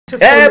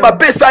Ba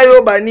pesa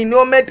yo ba nini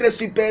o maître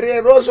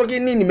supérieur o soki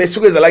nini mais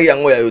soki ezalaki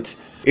yango ya yoti.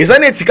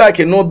 Ezane etika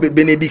ke non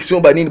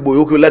bénédiction ba nini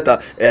boyoki lata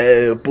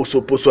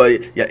poso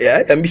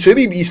ya mbiso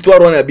bi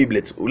histoire wana ya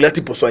Bible.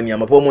 Lati poso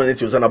nyama po mo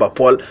neti ozana ba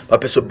poil ba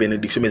peso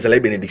bénédiction mais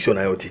ezalaki bénédiction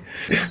na yoti.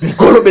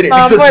 Nkolo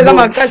bénédiction.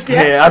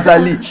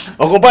 Azali.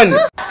 On comprend?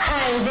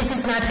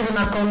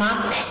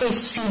 Et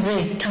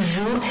suivez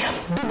toujours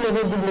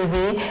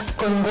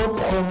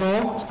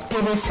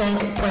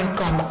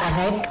www.congopromotv5.com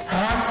avec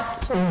Raf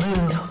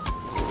Ngindo,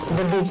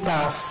 the big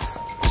boss.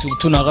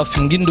 Surtout na Raf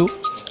Ngindo,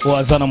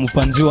 wazana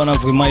mupanzi wana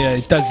vraiment ya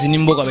États-Unis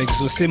mboka ba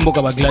exaucer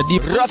mboka ba gladi.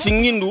 Raf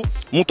Ngindo,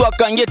 muto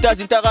akangi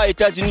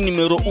États-Unis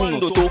numéro 1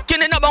 to.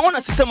 Kene na bango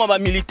na système ba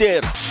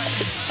militaire.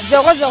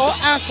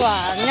 001 quoi,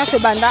 nyonso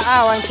banda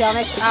awa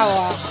internet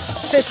awa.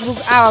 Facebook,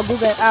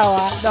 Google,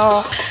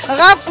 donc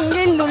Raf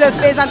Ngindo, le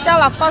présentateur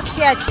la force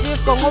créative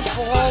Congo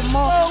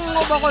Promo.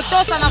 Congo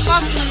ça la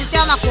force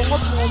militaire na Congo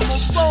Promo.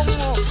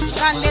 Congo,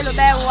 grande le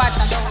bel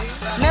wata.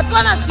 Mais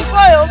pas na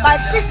sikoyo,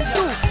 baptiste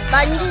tout,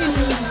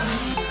 bandini.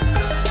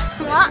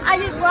 Moi,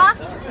 allez voir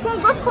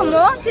Congo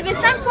Promo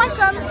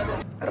TV5.com.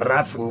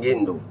 Raf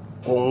Ngindo,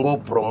 Congo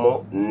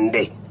Promo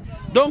Nde.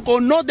 Donc au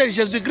nom de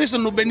Jésus-Christ,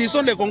 nous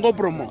bénissons le Congo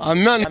Promo.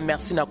 Amen.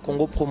 Merci na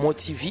Congo Promo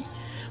TV.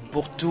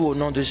 Pour tout au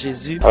nom de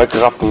Jésus. Avec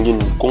Raf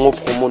Ngindo, Congo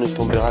Promo ne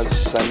tombera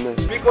jamais.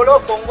 Piccolo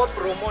Congo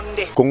Promo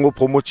Nde. Congo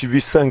Promo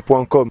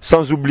TV5.com.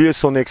 Sans oublier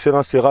son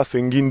excellence Raf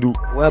Ngindo.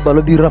 Ouais,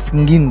 balobi Raf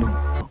Ngindo.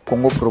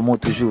 Congo Promo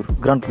toujours,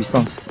 grande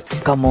puissance.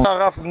 Comment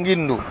Raf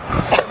Ngindo,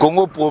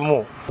 Congo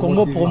Promo.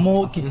 Congo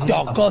Promo qui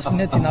torcos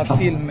net na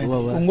film.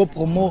 Congo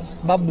Promo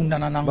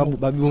babundana nango.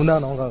 Babundana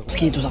nango. Ce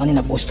qui est tous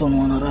na Boston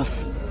wana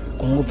Raf.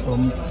 Congo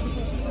Promo.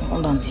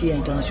 Monde entier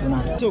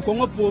international.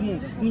 Congo Promo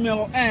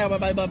numéro 1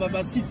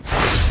 site.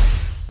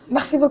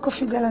 Merci beaucoup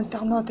fidèles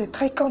internautes et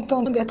très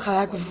content d'être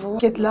avec vous,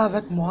 qui êtes là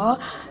avec moi.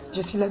 Je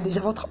suis là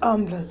déjà votre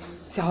humble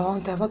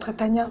servante, votre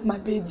Tania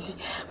Mabedi,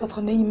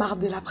 votre Neymar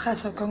de la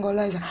presse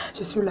congolaise.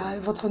 Je suis là,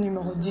 votre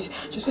numéro 10.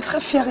 Je suis très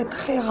fière et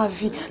très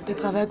ravie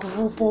d'être avec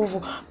vous pour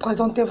vous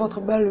présenter votre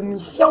belle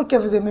mission que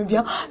vous aimez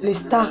bien, les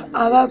stars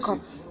avec.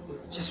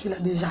 Je suis là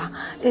déjà.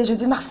 Et je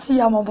dis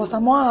merci à mon boss, à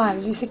moi,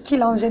 c'est qui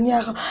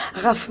l'ingénieur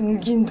Raf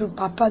Ngindo,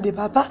 papa des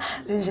papas,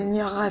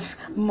 l'ingénieur Raf,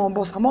 mon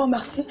boss à moi,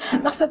 merci.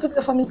 Merci à toute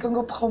la famille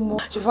Congo Promo.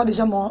 Je vois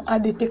déjà mon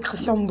ADT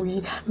Christian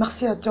Bouilly.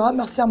 Merci à toi,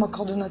 merci à mon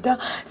coordonnateur,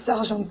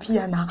 Sergent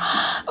Piana.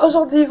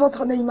 Aujourd'hui,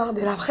 votre Neymar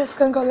de la presse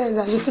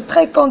congolaise. Je suis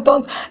très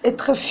contente et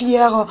très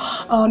fière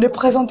de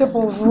présenter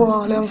pour vous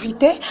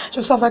l'invité. Je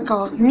suis avec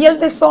Miel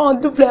de son,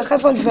 double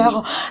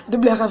revolver.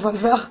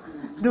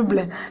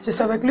 Je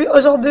suis avec lui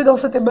aujourd'hui dans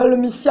cette belle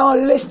mission,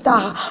 les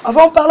stars. On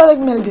va en parler avec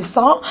Miel de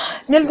son.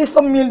 Miel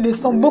de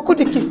son, beaucoup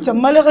de questions.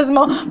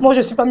 Malheureusement, moi je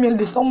ne suis pas Miel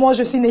de son, moi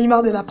je suis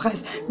Neymar de la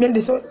presse. Miel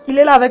de son, il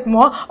est là avec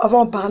moi, on va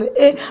en parler.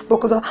 Et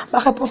beaucoup de ma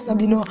réponse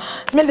Nabino.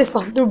 Miel de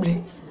son,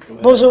 doublé.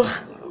 Bonjour.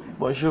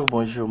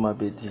 Bonjour ma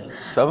Bédi.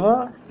 Ça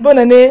va? Bonne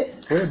année.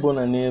 Oui, bonne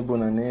année.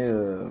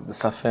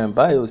 Ça fait un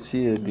bail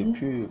aussi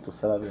depuis tout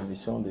ça,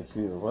 l'émission,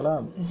 depuis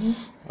voilà.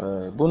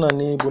 Bonne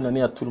année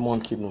à tout le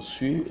monde qui nous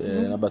suit.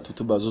 On a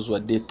tout bazo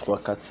 2, 3,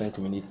 4, 5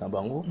 minutes na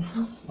bango.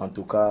 En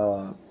tout cas,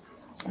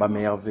 ma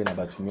meilleure vie na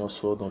batu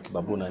nyonso, donc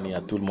bonne année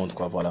à tout le monde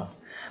quoi, voilà.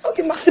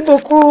 Ok, merci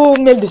beaucoup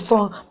Miel de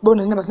son. Bonne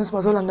année à tous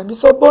bazolanda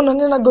biso. Bonne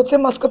année na Gauthier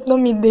mascotte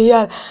l'homme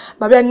idéal.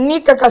 Babia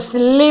ni kaka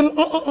slim.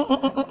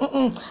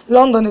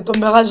 Londres ne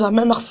tombera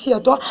jamais. Merci à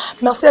toi.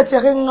 Merci à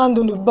Thierry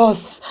Ngando le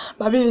boss.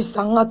 Babi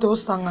sanga to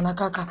sanga na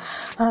kaka.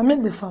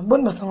 Miel de son.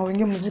 Bonne basanga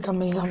Wenge musique à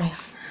Maison mère.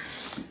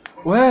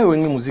 Ouais,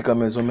 Wenge musique à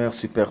Maison mère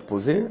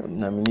superposée.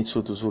 Na minute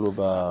surtout solo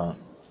ba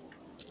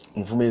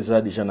vous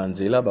meza déjà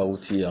nanzela ba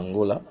outil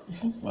Angola.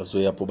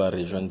 Bazoya pour ba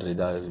rejoindre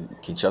da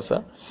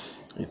Kinshasa.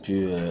 Et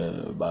puis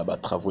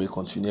travailler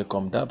continuer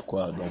comme d'hab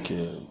quoi, donc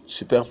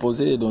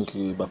superposé, donc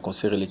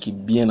conserver l'équipe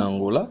bien en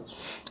Angola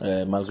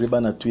malgré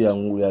bana tout ya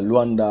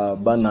Luanda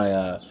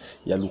bana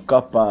ya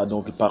Lukapa,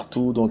 donc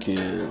partout, donc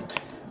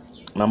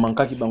na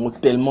manka ki bango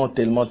tellement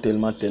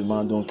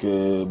donc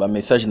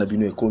message na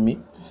bino ekomi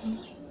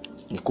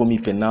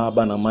pena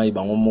bana mai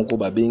bango moko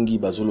babengi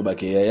bazolo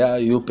bakeyaya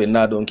yo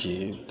pena, donc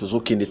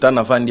tozo kende ta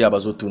na vandi ya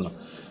bazotuna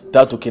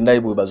tato kenda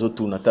ibo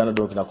bazotuna tana,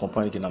 donc na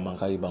comprendre que na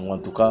manka ki bango en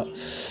tout cas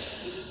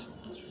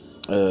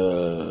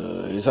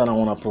ils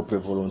ont a propre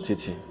volonté,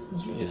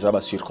 ils ont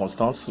des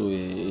circonstances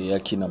et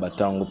qui n'a pas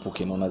tant pour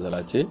que non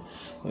azalate,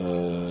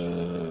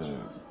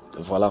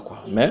 voilà quoi.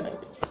 Mais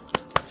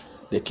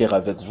le cœur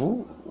avec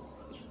vous,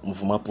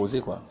 mouvement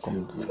posé quoi.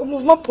 Comme ce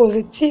mouvement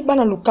positif,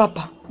 bana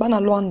Lukapa,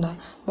 bana Luanda,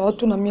 ba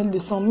tout na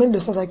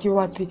 1200 zaki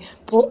wapi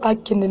pour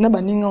akende na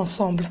baninga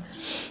ensemble.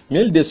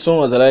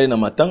 1200 azala na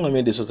matanga,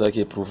 1200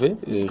 zaki éprouvé.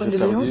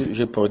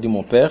 J'ai perdu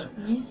mon père.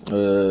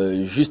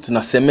 Juste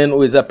na semaine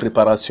où ils a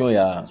préparation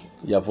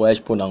il y a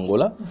voyage pour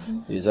l'Angola,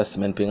 les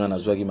semaines penga na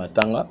zouagi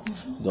matanga.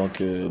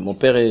 Donc mon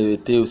père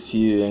était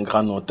aussi un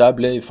grand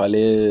notable, il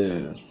fallait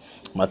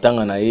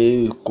matanga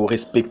naye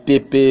respecter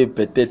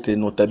peut-être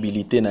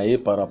notabilité naye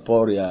par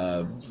rapport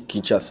à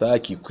Kinshasa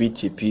qui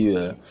quitte et puis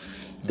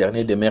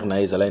dernier des mères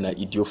naye na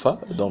idiofa.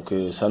 Donc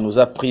ça nous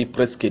a pris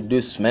presque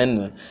 2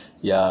 semaines.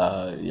 Il y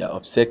a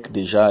obsèques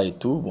déjà et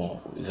tout. Bon,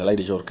 ils allaient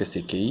déjà orchestre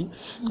KI.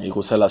 Et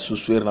comme ça, la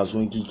sous-souère na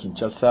zongi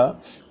Kinshasa.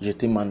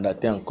 J'étais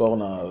mandaté encore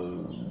dans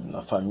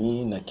la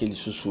famille, na quel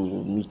lisusu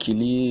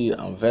Mikili,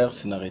 Anvers,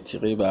 na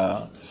retiré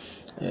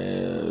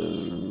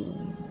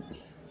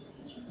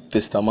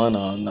testament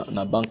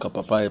na banque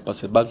papa et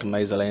passé banque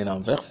na ils allaient en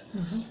Anvers.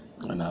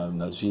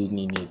 Na zui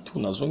nini et tout.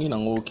 Na zongi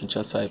nango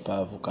Kinshasa et pas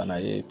avocat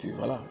naye et puis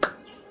voilà.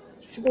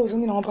 Si vous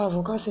n'avez pas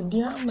avocat, c'est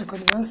bien, mais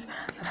connaissance,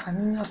 la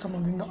famille, la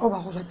famille, oh,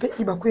 bah, on va payer,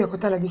 il va couiller à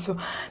côté de la biso.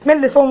 Mais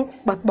les sons,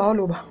 bah,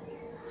 loba,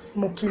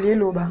 mokile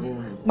loba.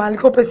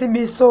 Malgré que c'est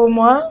biso,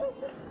 moi,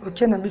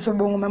 ok, na biso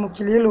bon, mais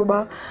mokile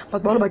loba,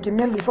 bah, loba, qui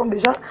mien, les sons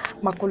déjà,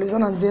 ma collègue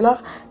en Anzela,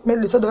 mais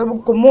les sons de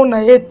comment on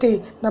a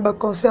été, na ba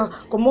concert,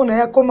 comment on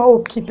a comment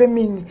occupé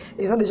ming,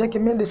 et ça déjà, qui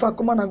mien, les sons,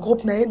 comment on a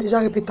groupe, na déjà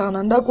répété en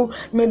andako,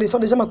 mais les sons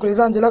déjà, ma collègue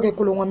en Anzela, qui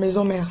kolongwa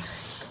Maison, mère.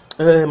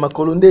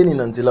 Makolo ndeni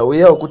na nzela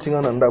oya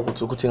okutinga na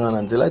ndako kutinga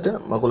na nzela te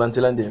makolo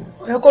nzela ndeni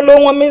oya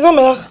kolongwa Maison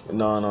mère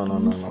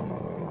non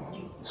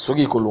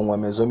soki kolongwa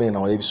Maison mère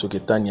na oyebi soki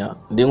tania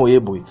ndengo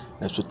yeboy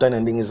na sotania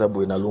ndenge za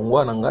boy na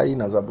longwa na ngai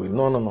na za boy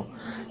non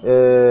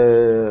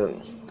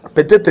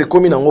peut-être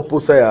comme na ngo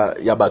posa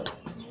ya bato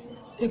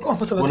et comment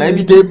posa bato on a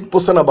évité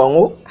posa na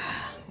bango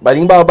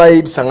balimba ba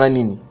yebisanga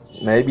nini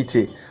na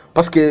éviter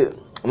parce que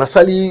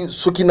nasali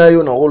soki na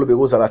yo na rolo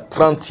bego za la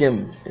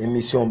 30e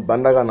émission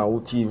bandaka na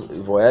outil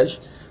voyage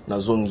na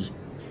zongi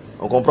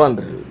on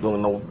comprendre donc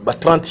na ba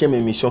 30e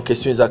émission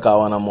question ezaka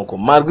wana moko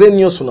malgré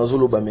nyoso na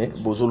zolo ba me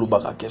bozolo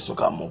baka question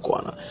ka moko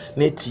wana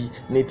neti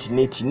mais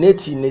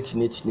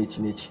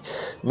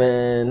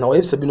na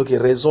web sabino ke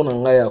raison na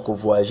ngai ya ko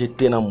voyager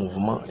te na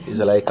mouvement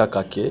ezala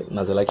ekaka ke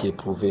nazala ki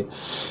éprouver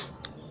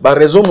ba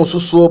raison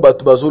mosusu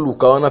batu bazolo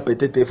ka wana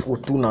peut-être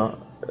fortuna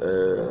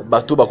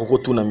bateau bakoko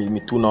tuna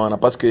mituna wana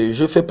parce que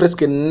je fais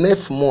presque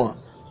 9 mois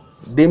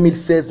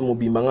 2016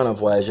 mobimanga na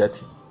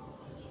voyagati.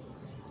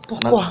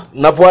 Pourquoi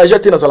na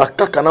voyagati na zala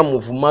kaka na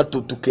mouvement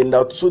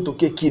tukenda so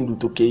toke Kindu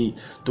tokei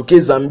toke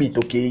Zambie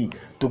tokei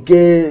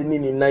toke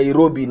nini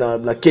Nairobi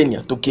na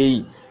Kenya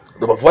tokei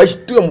donc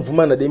voyage tout un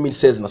mouvement na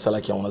 2016 na sala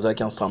ki on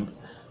azaki ensemble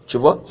tu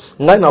vois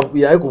ngai na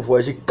ya ko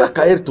voyager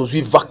kaka er to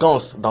zui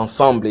vacances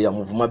d'ensemble ya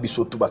mouvement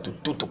biso tout batu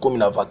tout comme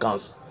la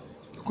vacances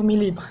comme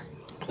libre.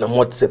 Le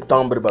mois de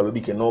septembre,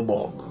 balobi que non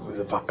bon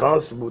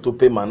vacances, to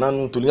pe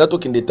manan, to linga to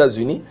kin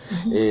États-Unis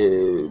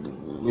et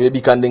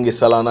yebi kandenge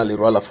salana le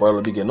roi la fois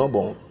balobi que non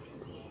bon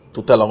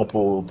total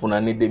pour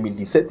l'année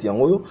 2017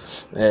 yango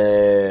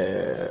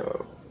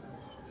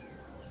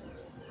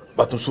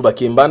batusuba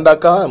ke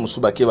Mbandaka,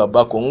 musuba ke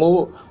baba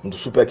Congo,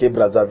 musuba ke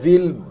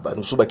Brazzaville,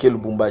 musuba ke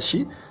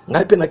Lubumbashi,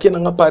 ngai pe na ke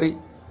na Paris.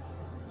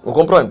 Vous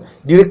comprenez?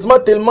 Directement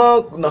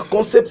tellement na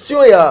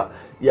conception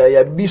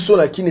ya biso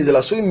na kini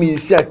zela so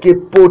musicien ke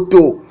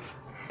poto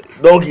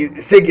donc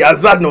c'est que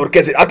azad na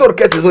orchestre ato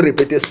orchestre zo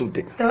répéter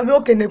souté tabe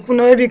okene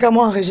kuna yebi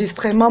kama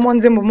enregistrement mo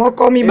nzembo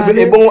moko mi ba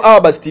et bon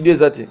ba studio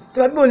zati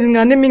tabe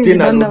olingane mingi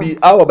banda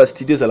ba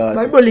studio zala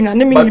ba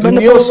olingane mingi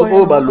banda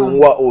po ba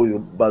longwa oyo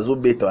bazo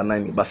beta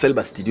nani ba sel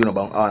ba studio na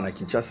ba na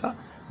Kinshasa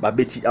ba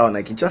beti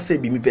na Kinshasa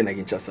bimi pe na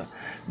Kinshasa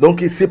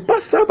donc c'est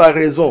pas ça ba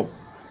raison.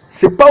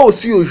 C'est pas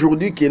aussi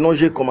aujourd'hui que non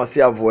j'ai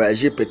commencé à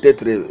voyager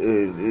peut-être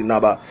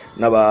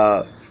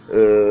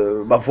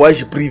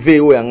voyage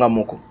privé ou yanga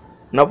moko.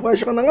 Na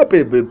voyage nanga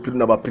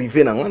na ba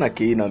privé nanga na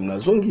ke na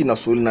zongi na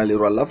soli na le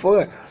roi la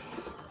forêt.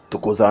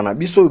 Tokoza na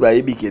biso ba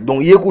yebike.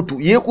 Donc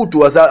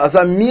yekutu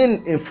aza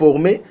mien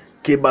informé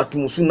que batu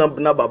musu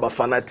na ba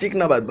fanatique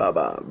na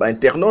ba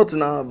internaute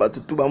na batu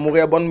tout ba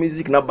mourir bonne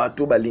musique na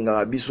batu ba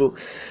linga biso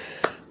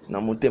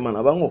na motema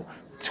na bango.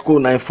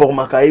 Tiko na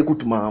informa ka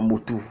ekutu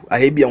mambutu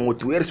ayebi yango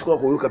tu siko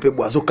ko yoka pe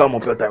boazo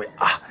kama pe tame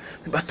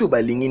bato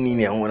balingi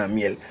nini yango na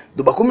miel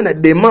donc bakomi na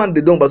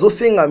demande donc bazo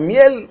senga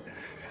miel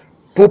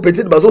pour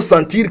peut-être bazo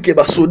sentir que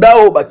ba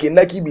sodao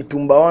bakenda ki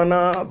bitumba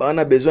wana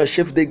bana besoin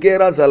chef de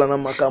guerre azala na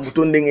makambo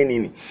to ndenge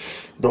nini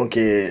donc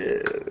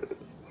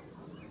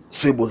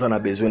ce besoin na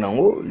besoin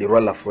nango le roi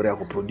la forêt a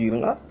ko produire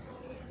nga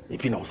et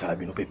puis na sala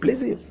bino pe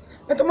plaisir.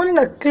 Mais tout le monde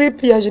a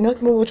clip, il y a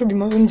généralement votre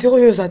bima, on dirait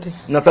que vous êtes.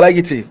 Na sala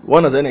giti,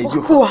 wana za na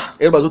idio. Pourquoi?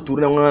 Elle bazo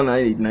tourner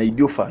na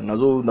idio fa,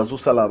 nazo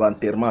sala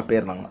enterrement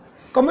père nanga.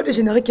 Comment de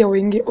générer que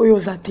Wenge oyo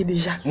zate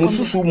déjà?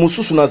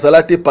 Mususu na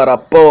zalate par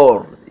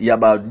rapport il y a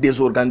ba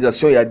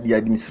désorganisation il y a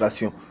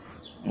administration.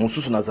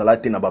 Mususu na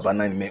zalate na baba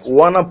nani mais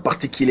wana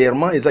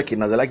particulièrement ezaki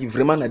na zalaki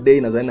vraiment na day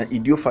na zana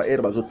idio fa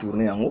air bazo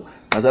tourner yango.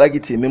 Na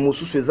zalaki ti mais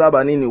mususu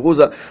ezaba nini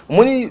roza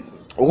moni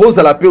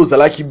roza la pe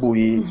ozalaki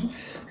boye.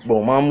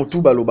 Bon,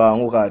 mamutu baloba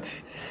ngo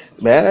kati.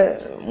 Mais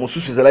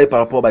mususu ezalaki par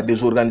rapport à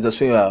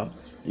désorganisation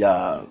il y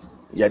a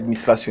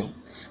administration.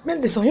 Miel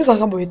de son, il y a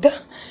un boyeta.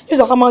 Il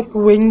y a un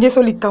Wenge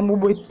sur les cambo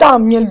boyeta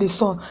miel de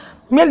son.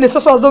 Miel de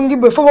sauce azongi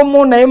boy faut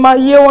mon naïma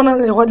ye wana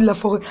le roi de la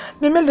forêt.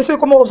 Mais miel de sauce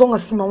comment ozonga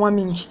sima wa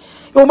mingi.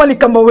 Et on m'a dit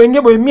kamba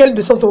Wenge boy miel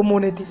de sauce au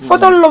monete. Faut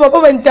ton lo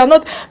papa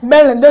internet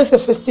belle dans ce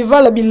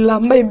festival la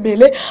bilamba et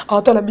belé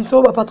autant la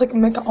biso ba Patrick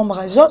mec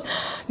ombrageant.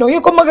 Donc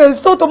il comment que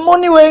sauce au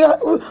moni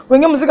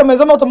Wenge musique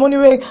maison auto moni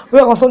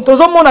ensemble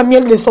toujours mon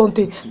miel de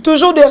santé.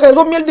 Toujours des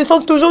raisons miel de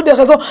santé toujours des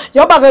raisons. Il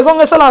y a pas raison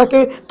ça là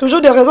que toujours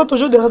des raisons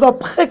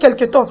après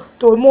quelque temps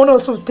tout le monde a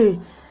sauté.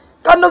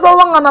 Quand nous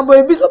avons un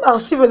aboyi, nous avons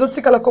archivé les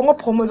autres, la Congo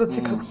promo les autres.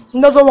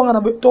 Nous avons un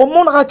aboyi. Tout le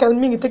monde a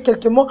calmé, il était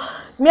quelques mois.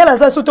 Mais là,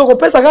 ça sous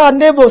européen, ça a un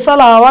débat, ça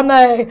là, on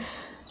a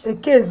et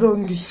qu'est-ce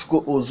que est-ce que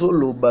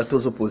Ozolo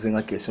bateau se poser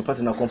une question parce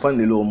que nous comprenons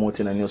le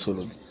monter dans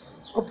solo.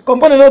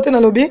 Comprenez l'autre dans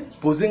le lobby?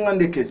 Poser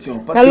des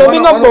questions. Parce que lobby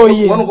non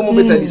boye. On comment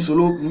mettre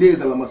lisolo,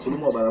 ndeza la masolo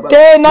mo balaba.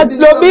 Te na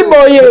lobby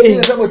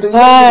boye.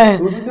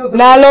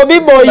 Na lobby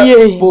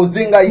boye.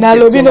 Poser une na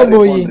lobby no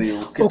boye.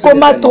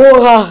 Okoma trop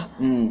rare.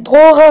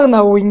 Trop rare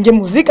na Wenge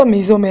musique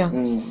Maison mère.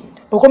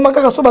 Okoma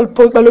kaka so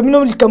balobi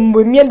no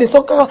likambo miel de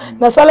soka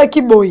na sala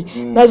ki boy.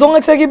 Na zonga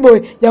ki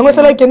boy. Yango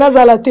sala ki na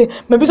zalate.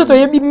 Mais biso to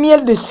yebi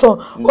miel de son.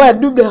 O ya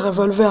double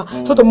revolver.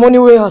 So to moni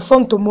we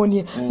son to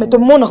moni. Mais to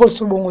mona ko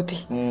su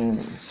bongote.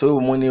 So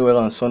moni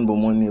we son bo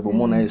moni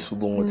na su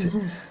bongote.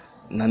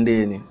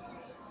 Nandeni.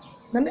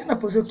 Nandé n'a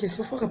posé une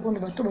question, il faut répondre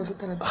à tout le monde.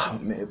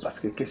 Mais parce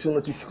que question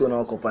notice qu'on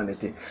a compris.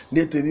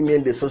 Dès que tu as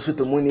miel de sauce,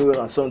 tu as moni ou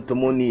rançon, tu as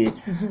moni.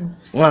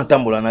 On entend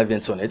bola na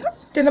Vincent.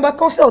 Tu n'as pas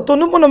concert, ton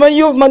nom on a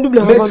eu ma double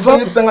revolver.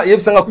 Mais il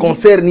y a un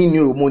concert ni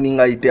nous moni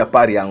nga été à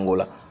Paris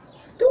Angola.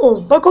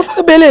 Oh, pas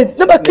concert belé,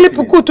 n'a pas clip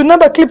pour tout, n'a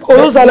pas clip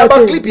aux ala. N'a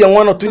pas clip, il y a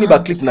un autre ni pas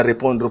clip na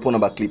répondre à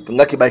ba clip.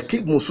 Nga ki ba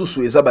clip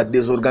mususu eza ba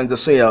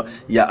désorganisation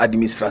ya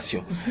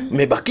administration.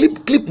 Mais ba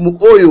clip mu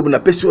oyo na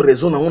pesio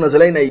raison na on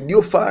azala na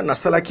idiofa na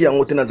salaki ya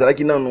ngote na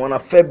zalaki na on a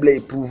faible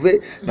éprouvé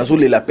na zo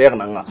la père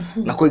na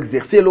na ko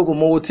exercer loko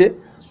mote.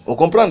 On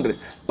comprendre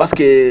parce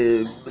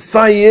que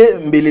sans yé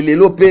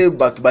mbelelelo pe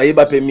ba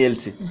yeba pe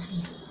mielti.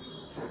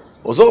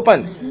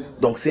 Ozopan.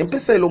 Donc c'est un peu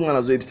ça l'on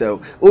a zoé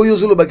oyo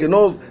zolo ba que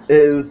non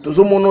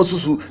tozo mono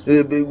susu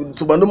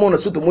to bando mona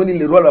suto moni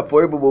le roi la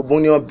forêt bobo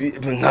boni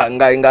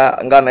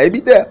nga na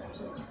ebite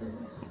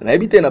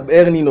na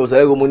erni no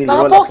zala go moni le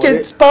roi la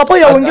forêt par rapport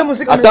ya Wenge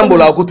musique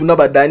atambola ko tuna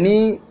ba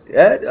dani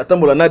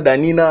atambola na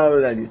dani na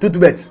tout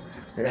bête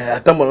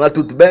atambola na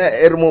tout ben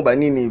ermo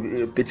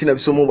banini petit na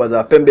biso mo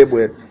baza pembe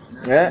boy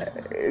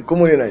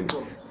comment on nani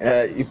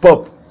hip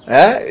hop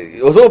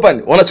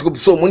ozopani wana siko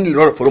so moni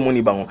loro foro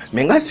moni bango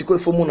menga siko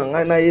fo mona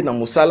nga na ye na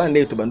musala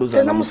nde to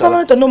bandoza na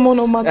musala to no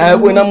mono mata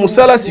na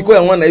musala siko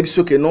ya ngwana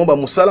ebiso ke no ba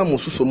musala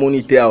mususu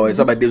moni te awa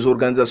eza ba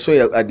désorganisation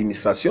ya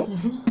administration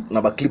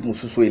na ba clip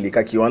mususu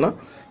eleka ki wana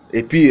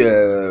et puis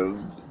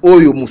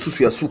oyo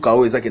mususu ya suka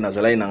o eza ke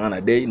nazala na nga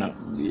na day na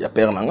ya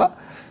père nanga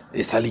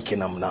et sali ke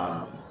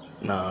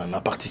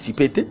na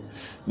participer te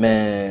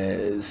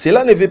mais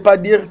cela ne veut pas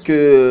dire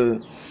que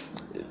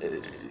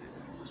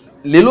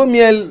lelo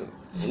miel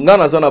nga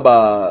nazana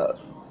ba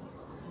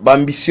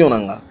ambition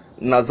nanga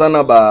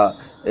nazana ba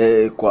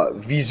quoi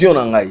vision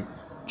nangai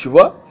tu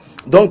vois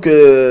donc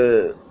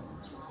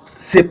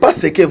c'est pas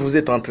ce que vous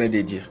êtes en train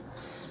de dire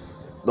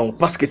donc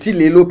parce que ti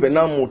lelo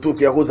pena moto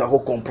ki akoza ko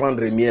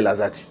comprendre miel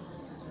azati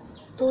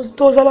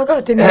to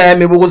zalaka te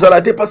mais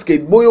bozala te parce que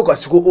boyo ka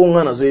siko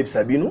onga nazo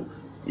yebisa bino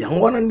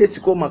yango wana nde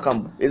siko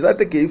makambo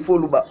ezate ke ifo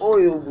luba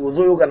oyo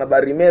ozoyoka na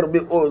ba rumeur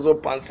be ozo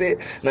penser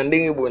na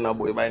ndenge boye na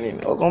boye banini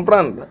on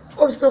comprendre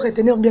on peut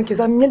retenir bien que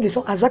ça miel de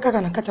son azaka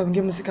kana kata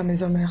Wenge musique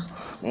Maison mère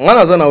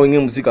ngana zana Wenge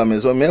musique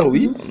Maison mère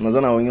oui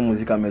nazana Wenge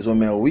musique Maison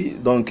mère oui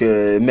donc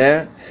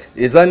mais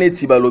ezane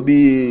ti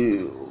balobi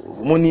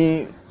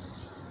moni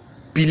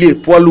pilier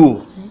poids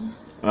lourd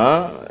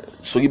hein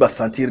soki ba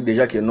sentir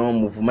déjà que non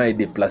mouvement est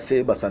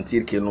déplacé ba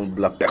sentir que non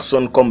la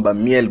personne comme ba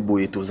miel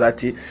boye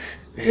tozati.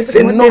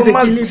 C'est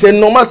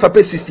normal, ça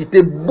peut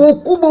susciter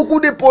beaucoup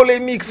de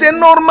polémiques. C'est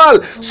normal.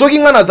 Ce qui est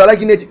nazala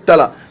qui n'est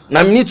tala.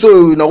 Na minute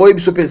na roye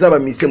biso pesa ba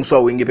mise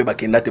mso Wenge pe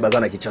bakenda te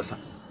bazana Kinshasa.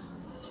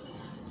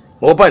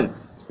 Open.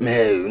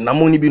 Mais na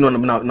moni bino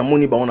na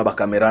moni ba ona ba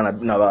caméra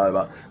na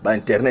ba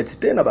internet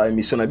te na ba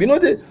émission na bino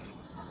te.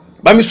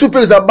 Ba misu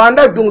pesa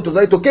banda donc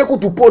tozali to ke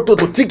kutu poto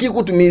to tiki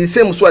kutu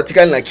mise mso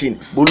atikali na kini.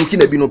 Boluki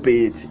na bino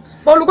peyeti.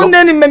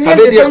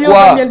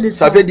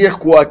 Ça veut dire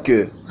quoi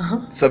que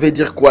ça veut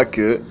dire quoi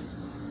que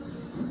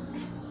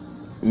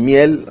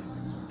Miel,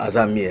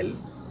 Aza Miel,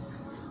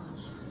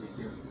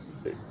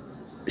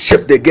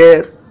 chef de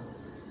guerre,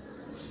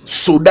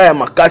 soda ya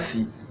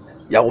makasi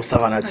ya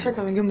Osavanati.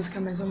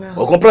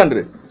 Vous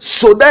comprenez?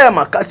 Soda ya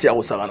makasi ya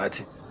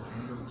Osavanati.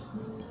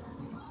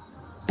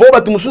 Po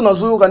batu musu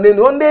nazo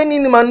kandeni onde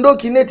nini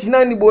mandoki neti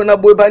nani boye na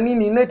boye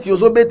banini neti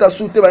ozo beta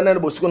sute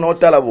banani bosiko na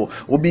otala bo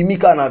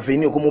obimika na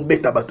avenir comme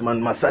beta batu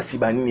masasi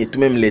banini et tout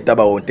même l'état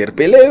ba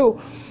interpeller yo.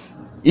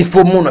 Il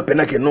faut mon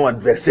appena que non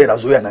adversaire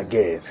azoya na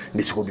guerre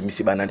ndisiko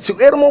bimisi banani si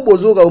ermo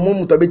bozoka omo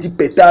mutabeti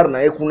pétard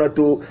na ekuna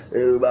to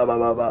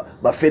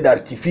ba feu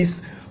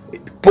d'artifice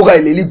poka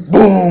eleli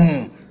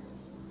boum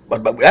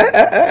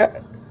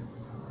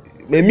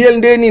mais Miel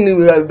ndeni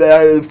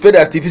fait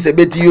d'artifice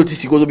beti yoti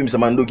sikozo bimisa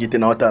mandoki te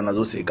na wata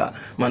nazo seka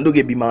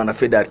mandoki bima na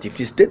fait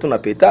d'artifice te ton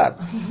pétard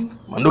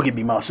mandoki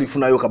bima so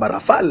ifuna yoka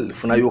barafal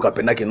ifuna yoka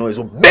penda ke no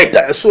ezo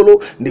beta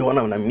solo ndi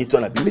wana na minute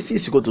na bimisi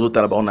sikozo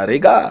tala ba on a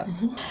regard.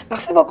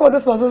 Merci beaucoup de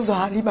ce bazo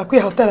ali ba ku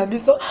ya hôtel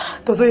biso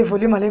tozo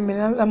évoluer malem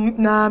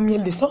na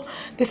Miel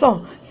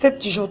descend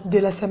 7 jours de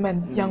la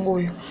semaine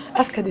yangoyo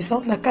aska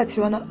descend na kati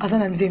wana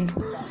azana nzembo.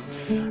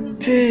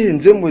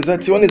 Nzembo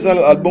ezati wana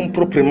eza album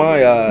proprement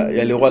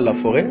ya le roi de la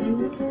forêt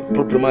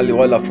proprement le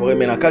roi de la forêt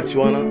mais na kati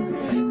wana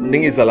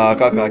ndenge ezala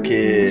kaka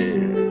ke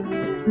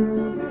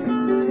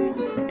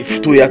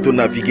ifto ya to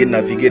naviguer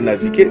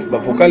ba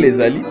vocal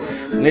ezali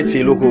neti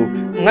eloko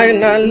ngai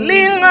na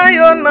linga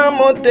yo na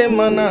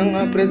motema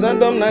nanga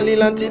présent homme na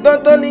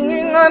lilantidoto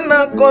linginga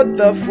na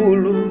kota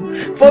fulu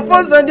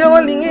fofoza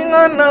dio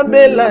linginga na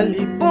bela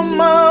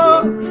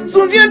lipoma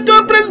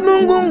souviens-toi presque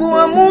lungungu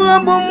amura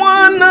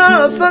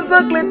bomwana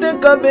sasa klete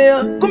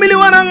kabea kumili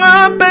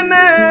waranga pene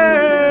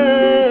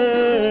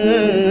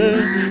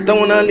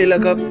tangona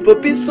lelaka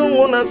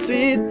popisungu na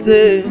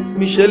suite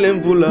Michel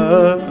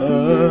Mvula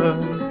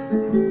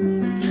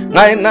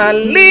ngai na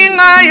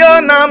linga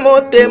yo na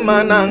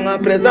motema nanga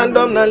présent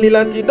homme na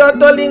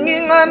lilantidoto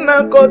linginga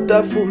na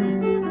kota fulu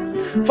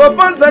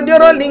fofonza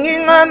dioro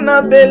linginga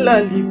na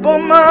bela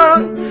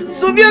lipoma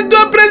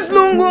souviens-toi presque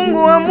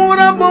lungungu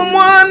amura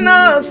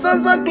bomwana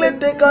sasa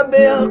klete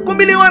kabea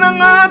kumbili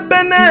wananga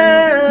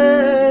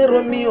pene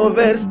romi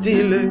over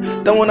style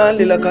tangona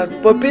lelaka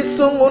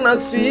popisungu na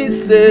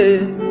Suisse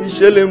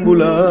Michel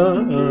Mbula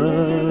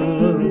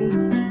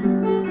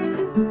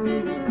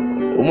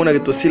omona ke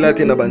tosila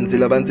te na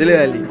banzela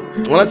yali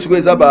wana siko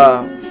eza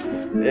ba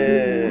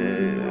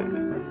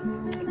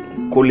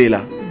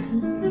kolela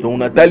donc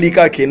on a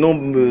talika ke non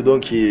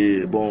donc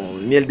bon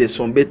Miel de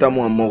son beta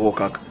mo moko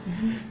kaka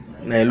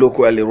na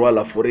eloko ya le roi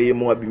la forêt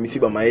mo abimisi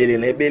ba maele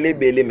na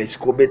ebele mais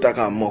siko beta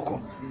ka moko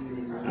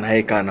na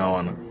ekana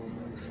wana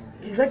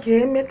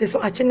ezaki Miel de son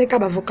achene ka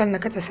ba vocal na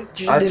kati ya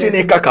cette journée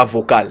achene ka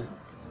vocal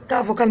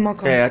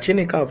moko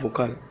achene ka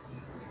vocal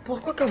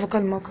pourquoi ka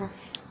vocal moko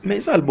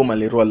mais ça album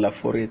le roi de la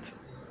forêt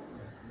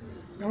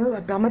on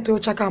va permettre au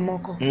chaka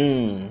moko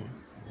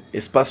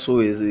espace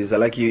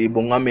ezalaki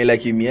ebongamela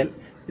ki Miel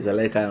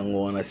ezalaki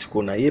yango wana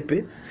siko na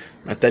yepe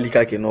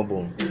natalika ke no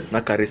bon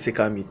na caresse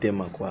ka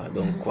mitema quoi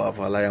donc quoi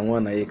voilà yango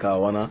na yeka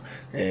wana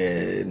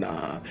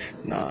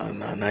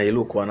na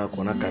eloko wana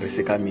kona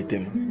caresse ka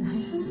mitema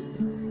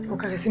o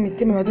caresse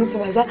mitema maintenant ça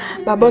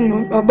va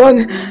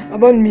ba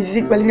bonne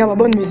musique balinga ba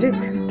bonne musique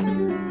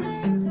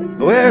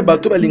ouais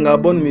bato balinga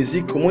bonne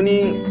musique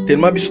omoni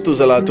tellement biso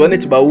tozala to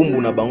neti ba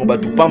umbu na bango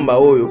bato pamba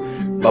oyo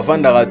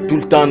bavandaka tout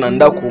le temps na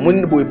ndako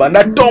omoni boye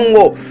banda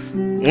tongo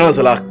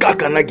nazala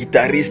kaka na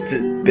guitariste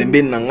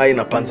pembeni na ngai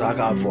na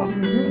panzaka avoir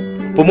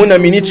pour mon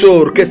minute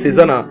orchestre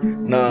eza na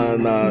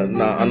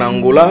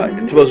Angola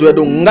tibazoya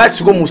donc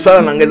ngasi ko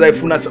musala na ngeza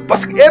ifuna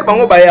parce que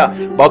bango baya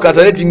ba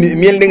kanzaneti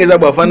Miel ndenge za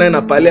bafana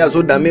na palais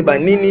azo dame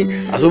banini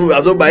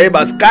azo baye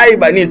ba sky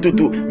banini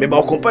tout mais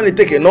ba comprendre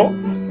te que non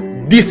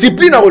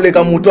discipline a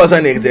koleka muto asa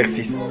un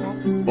exercice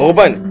on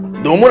comprend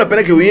donc mon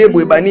appelle que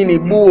yebo banini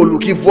bu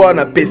luki voir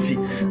na pesi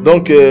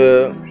donc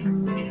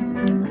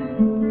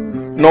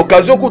na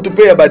occasion ko tu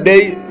peux ya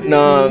badei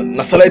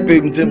na sala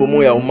pe mtsembo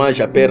mo ya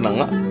hommage à père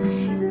nanga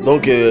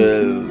donc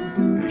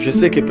je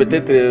sais que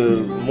peut-être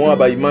moi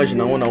ba image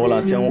na on a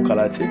lancé en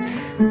kalate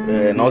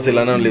na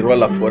zelana le roi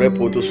de la forêt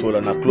pour tout sur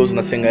la clause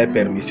na senga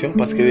permission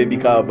parce que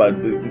bika ba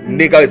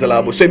nega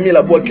ezala bo semi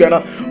la bois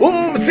kiana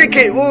c'est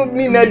que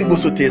ni na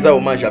liboso teza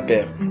hommage à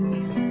père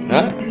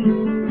hein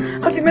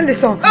tu mets le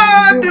son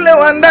tu le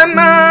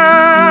wandana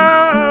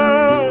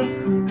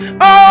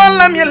oh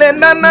la Miel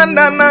na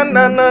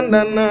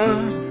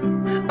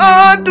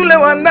oh tu le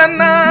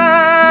wandana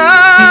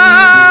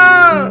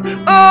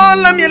oh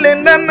la Miel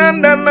na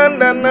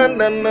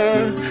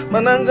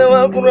mananze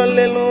wa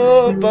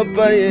kuralelo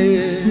papa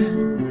ye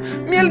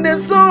Miel de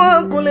so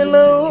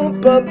akolela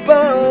papa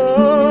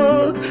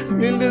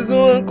Miel de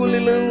so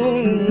akolela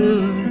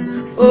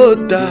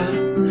ota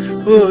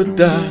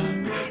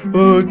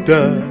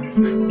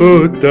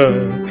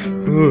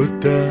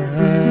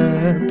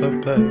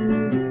papa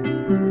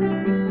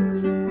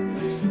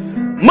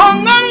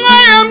Monganga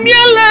ya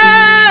Miel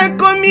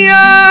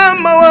komia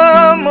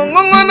mawa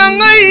mongongo na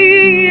ngai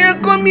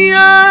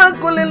komia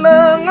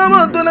kolela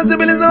ngama to na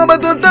sebeleza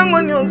bato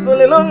tango nyonso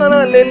lelo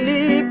ngana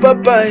leli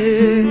papa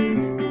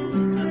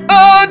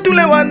oh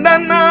tule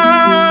wandana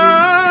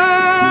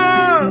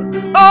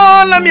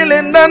oh la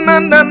Miel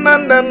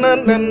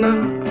ndana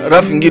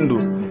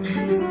Rafingindu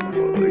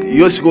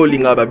yosiko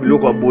linga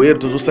babiloko aboyer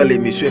tozo sala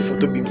émission et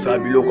photo bimsa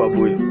babiloko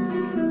aboyer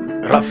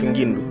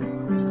Rafingindu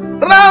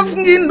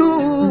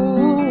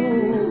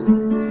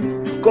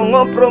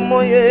Congo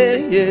promo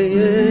ye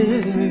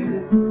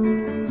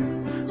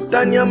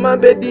Tanya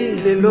mabedi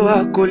lelo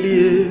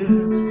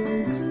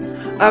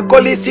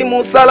akoli si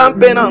musala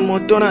mpe na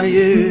moto na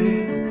ye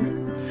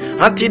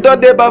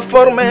antidote de ba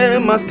forme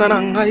master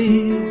na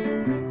ngai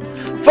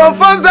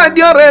Fonfonza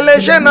diore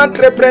les jeunes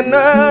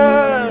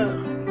entrepreneurs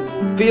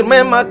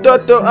Firme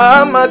matoto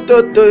a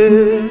matoto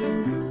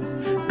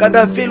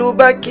Kadhafi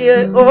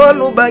lubakie o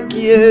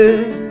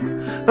lubakie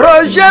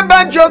Roger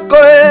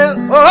Bajokoye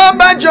o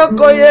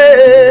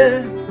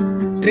Bajokoye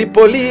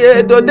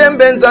Tripoli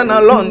Dodembenza na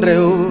Londres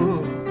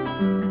oh.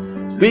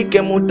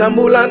 Wike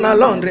Mutambula na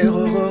Londres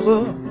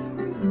oh.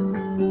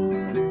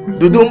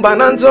 Dudumba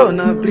Nanzo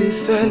na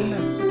Bruxelles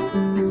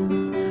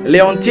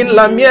Léontine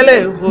la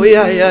Miel oh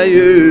ya ya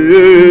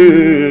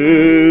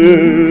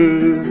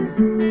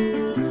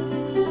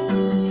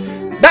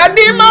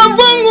Dadi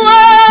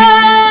Mavungwa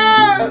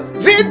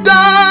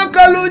Vita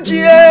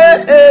Kalujie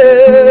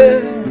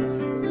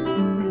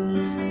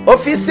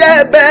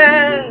Officier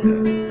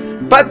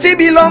Beng Pati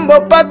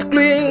Bilombo Pat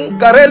Clean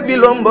Karel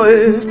Bilombo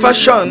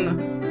Fashion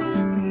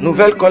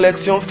Nouvelle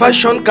collection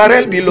Fashion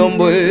Karel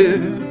Bilombo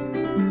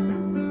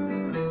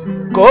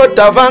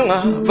Kota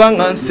Vanga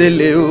Vanga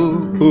Nseleo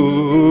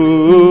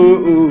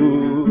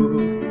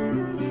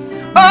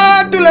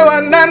Oh tous les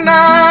wanana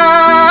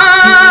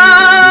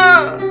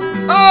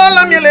Oh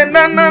la miele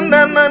nana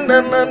nana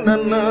nana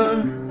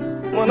nana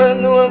Mona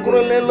nua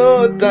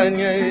kurolelo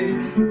tanya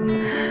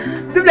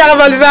Double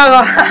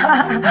revolver.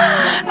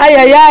 Aïe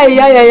aïe aïe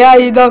aïe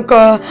aïe donc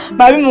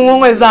babi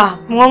mon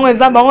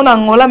eza ba on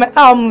angola mais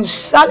ah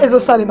moussa les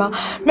azosala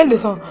mais les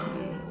sont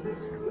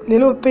les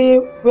lopé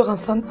we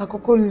ransan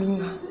akoko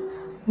linga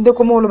nde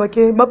comment lo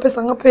baké ba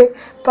pesa ngapé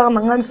par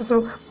nanga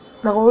misusu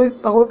na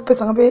ro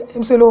pesa ngapé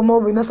mselo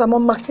mo na sa mo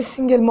marti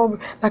single mo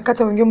na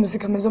kata Wenge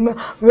musique maison mais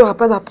we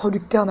pas à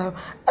producteur na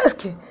est-ce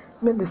que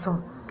mais les sont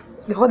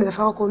les rois de la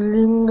faire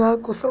linga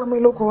ko sala mo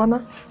loko wana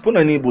pour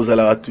nani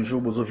bozala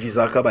toujours bozo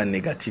visa ka ba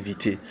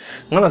négativité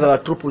ngana za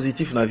trop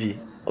positif na vie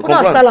on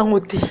comprend ça la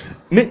ngoté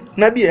mais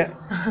nabi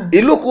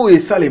et loko e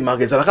sala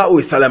magasin ka o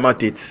e sala ma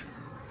tête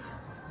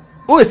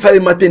o e sala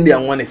ma tende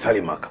ngwana e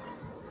sala maka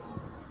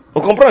on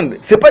comprend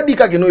c'est pas dit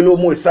que no le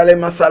mot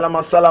salama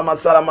salama salama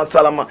salama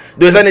salama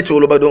 2 années sur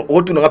le badon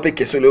retourne rappeler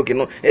question le que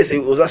non et c'est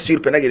aux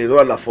assure pendant que les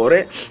droits de la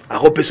forêt a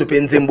repé ce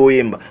penzembo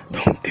yemba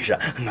donc déjà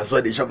on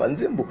a déjà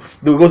banzembo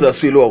donc aux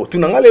assure le tout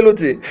n'anga le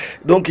loté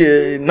donc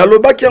na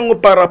loba qui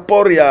par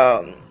rapport il y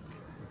a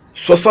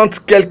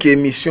 60 quelques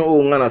émissions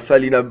où on a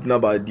sali na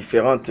ba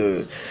différentes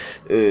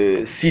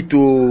sites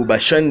ou ba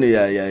chaîne il y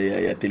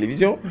a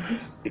télévision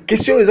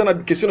question les ana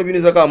question na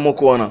bineza ka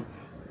moko wana.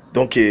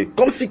 Donc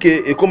comme si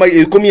que comme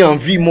il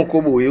envie mon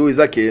kobo et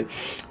oza que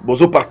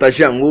bozo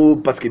partager en haut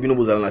parce que bino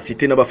bozala na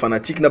cité na ba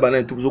fanatique na ba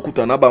na tout bozo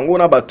kutana bango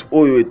na ba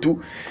oyo et tout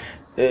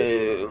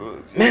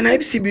mais na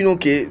ebisi bino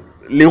que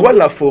les rois de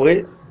la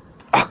forêt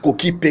a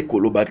coquille pe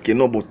kolobat que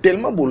non bon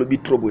tellement bon le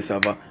bit trop beau ça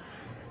va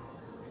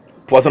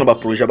pour ça na ba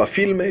projet ba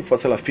film il faut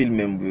ça la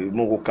film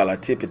mon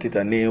kalate peut-être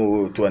année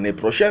ou année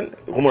prochaine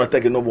comme on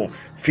attaque non bon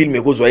film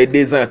go zoyer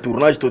 2 ans à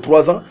tournage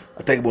 3 ans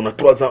attaque bon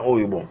 3 ans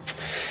oyo bon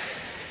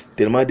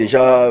tellement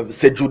déjà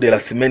 7 jours de la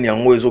semaine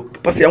yango ezo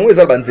parce que yango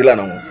eza banzela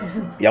nango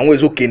yango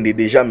ezo kende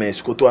déjà mais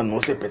ce que toi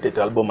annoncer peut-être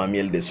album à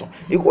Miel de son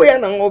ekoya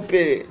nango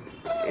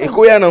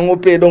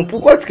pe donc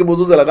pourquoi est-ce que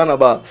bozo za la kana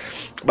ba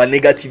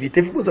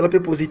négativité faut bozo la pe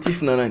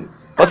positif nanani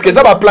parce que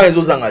ça ba plan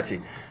ezo zangati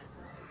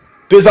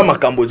to eza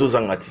makambo ezo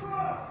zangati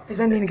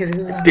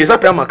teza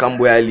pe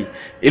makambo ya ali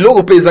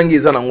eloko pe zangi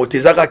eza nango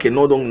teza ka ke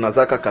no donc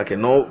nazaka ka ke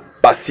no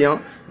patient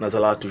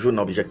nazala toujours un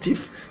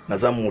objectif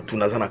naza mutu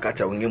naza na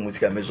kati ya Wenge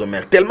musique Maison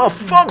mère tellement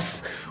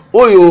force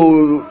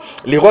oyo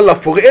les rôles la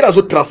forêt et la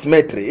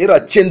transmettre et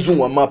la chenzu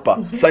wa mapa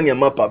sanya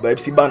mapa ba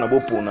si bana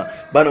bopona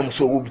bana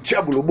muso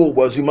chabulo bo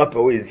boazu mapa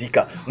o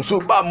ezika muso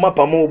ba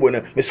mapa mo bona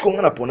mais ce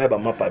qu'on a pona ba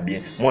mapa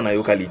bien mon na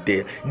yo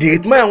qualité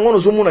directement yango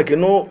no zo mona ke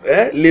no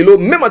lelo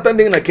même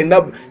attendez na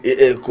kenda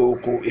ko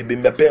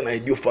ebemba père na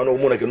edio fano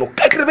mona ke no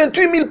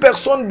 88 000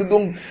 personnes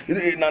donc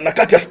na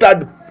kati ya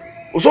stade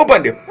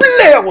osopande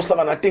player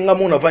osaka na tenga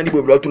mona vandi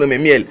bobla tuna me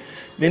Miel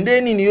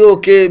nende nini yo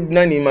ke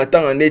nani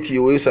matanga ndeti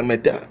yo sa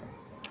meta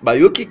ba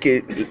yoki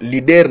ke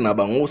leader na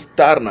bango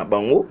star na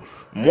bango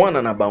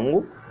mwana na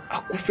bango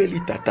akufeli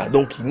tata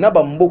donc na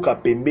ba mboka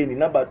pembeni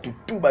na ba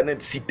tutu ba net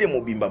cité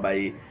mobimba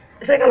baye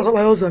c'est ka ko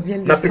ba yo zo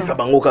Miel na pesa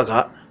bango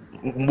kaka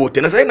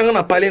mbote na sai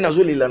na parler na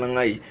zo lela na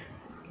ngai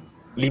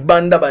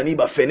libanda bani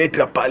ba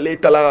fenêtre palais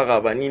tala ka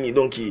banini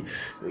donc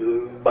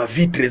ba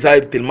vitre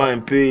tellement un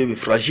peu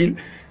fragile.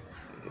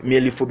 Mais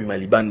il faut bien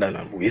libanda na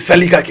et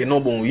salika que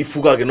non bon il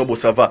faut que non bon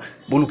ça va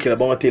bolu que la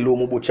bon telo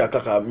mo bo chaka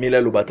ka mila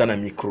lo batana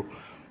micro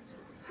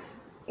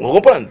on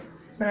comprend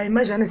mais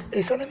imagine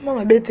et ça même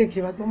ma bête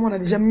qui va on a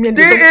déjà mis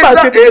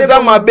et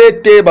ça ma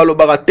bête ba lo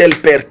ba tel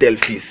père tel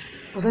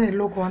fils ça est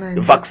loko on a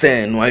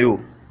vaccin noyau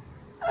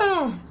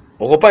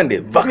on comprend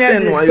vaccin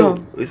noyau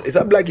et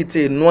ça blague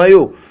était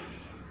noyau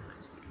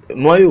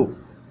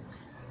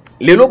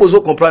les lobes ont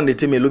comprendre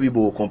mais lobby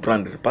bo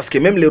comprendre parce que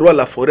même les rois de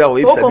la forêt ont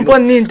les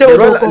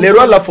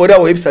rois de la forêt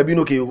ont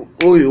sabino que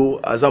oyo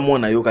azamo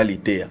na yo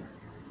qualité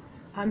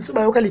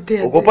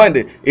Vous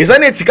comprenez? Et ça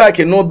n'est pas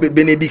que non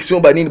bénédiction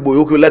banine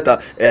boyoko lata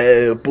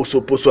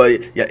poso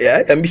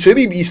ya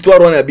mbisobi histoire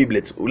on la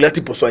Bible.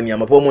 Lati poso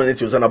nyama pour mon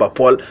eti ozana ba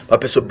poil ba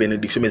peso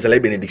bénédiction mais ça la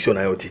bénédiction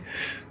na yoti.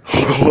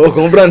 Vous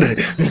comprenez?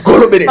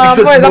 Mkolo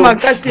bénédiction.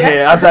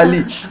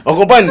 Azali. On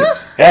comprend?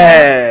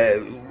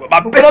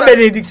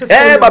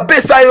 Ba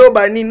pesa yo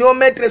banini o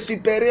maître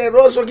supérieur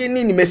oso ki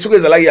nini mais suko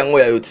ezala yango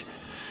ya yoti.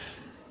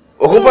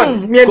 Vous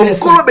comprenez? Comme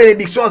colo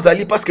bénédiction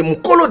azali parce que mon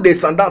colo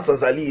descendance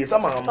azali et ça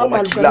m'a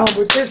makila.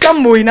 Ça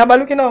moïna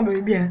baluki na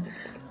bien.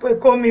 Pour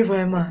comme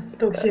vraiment.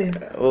 Topé.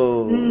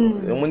 Oh,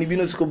 moni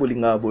bino siko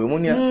bolinga boy.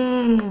 Monia.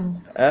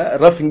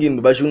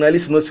 Rafingin ba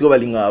journaliste no siko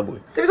balinga boy.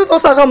 Tu biso to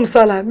saka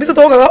musala. Biso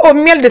to ka o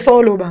miel de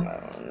son loba.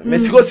 Mais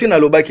siko sina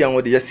loba ki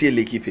yango déjà si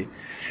l'équipe.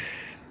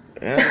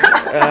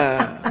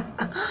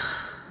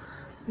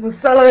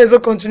 Musala réseau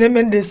continuer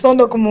même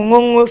descendre comme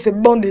ngongo c'est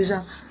bon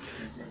déjà.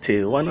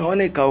 On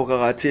est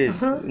karate.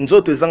 Nous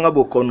autres, nous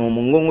avons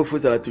mon faut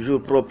ça toujours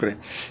propre.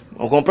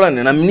 On comprend.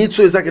 Na minute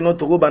so ezaka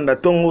notre go banda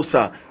tongo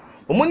ça.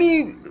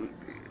 Omoni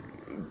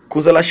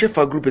cause la chef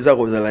à groupe ezaka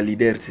cause la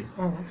leader ti.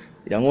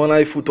 Yango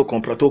na il faut to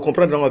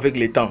comprendre avec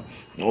le temps.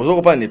 On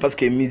comprend parce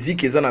que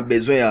musique ezana a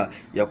besoin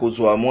ya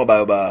kozwa moi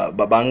ba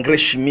engrais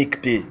chimique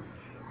té.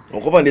 On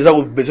comprend déjà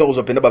besoin aux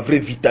appena ba vraie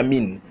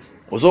vitamine.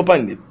 On comprend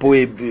pour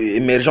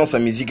émergence en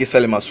musique et ça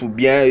le masou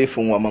bien et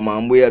font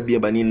maman mboya bien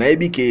bani na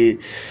ebi que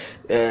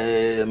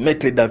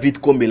Maître David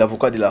comme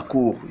l'avocat de la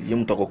cour, il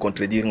m'a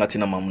contredire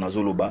ngatina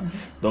mamnazoloba.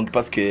 Donc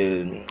parce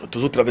que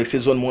toujours traverser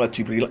zone moi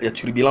il y a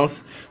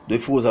turbulence, de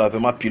fois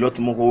vraiment pilote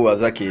mon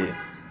azaki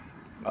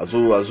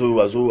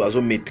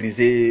azo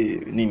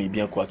maîtriser nini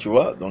bien quoi tu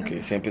vois. Donc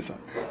c'est un peu ça.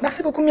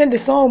 Merci beaucoup Miel de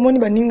sang au moni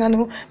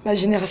baningano ma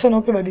génération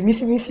on peut ba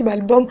misi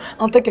album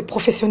en tant que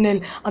professionnel,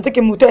 en tant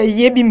que moto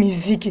ayebi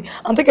musique,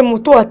 en tant que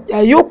moto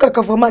ayoka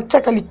ka vraiment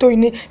tchaka lito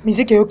ine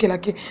musique yoke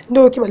lake.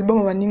 Ndo ki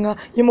album baninga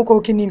yemoko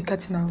okini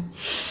katina.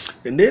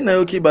 Ndé na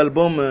yoki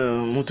album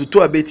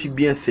mututo abeti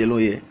bien selon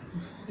ye.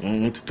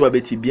 Mututo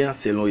abeti bien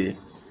selon ye.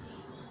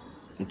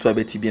 Mututo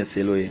abeti bien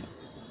selon ye.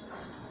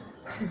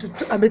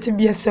 Mututu abeti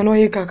bien selon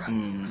ye kaka.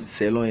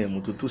 Selon ye,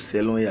 mututu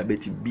selon ye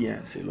abeti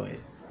bien selon ye.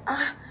 Ah,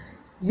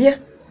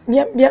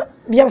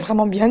 bien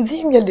vraiment bien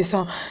dit Miel de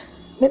sang.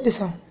 Miel de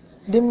sang.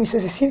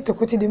 2016 c'est le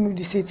côté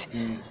 2017.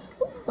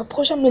 Le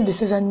projet Miel de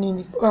 16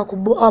 années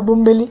à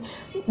Bombeli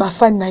ba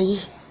fan naye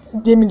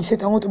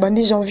 2017 en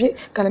bandi janvier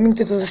quand la mine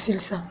était aussi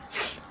ça.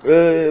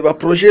 Bah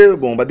projet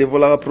bon bah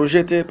dévoiler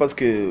projet parce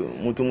que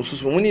mutu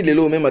mususu moni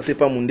lelo même até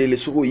pas monde le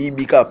soko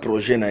yibika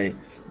projet naye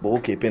bon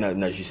OK pe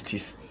na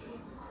justice.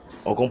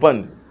 On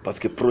comprend parce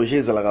que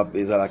projet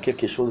ils a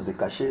quelque chose de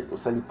caché au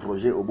sali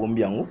projet au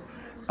bombiango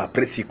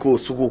après siko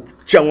suko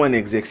tiango un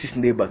exercice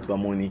ndé batu ba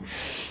moni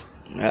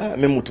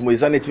même mutu mo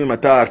ezane même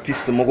ata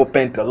artiste moko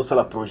peintre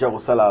azosala projet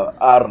azosala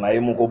art na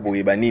ye moko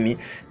boye banini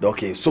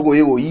donc soko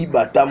yego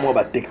yibata mo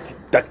ba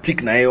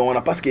tactique na ye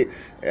on parce que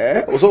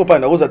osoko pa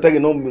na rosa tagi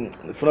non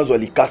fona zo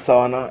likasa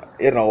wana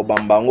na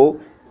obambango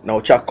na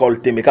ocha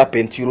colte meka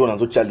peinture na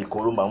zo cha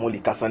likolo ba mo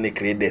likasa ne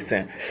créer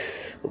dessin.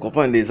 Vous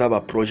comprenez déjà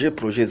bah projet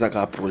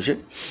zaka projet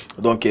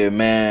donc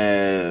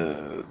mais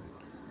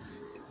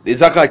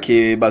les aka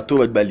que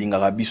bateau ba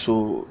lingara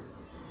biso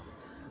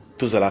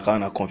tous à la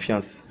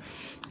confiance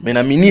mais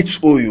na minutes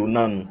oyo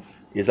nanu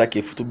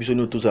ezaka futu biso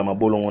no tous à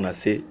mabolongo na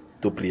se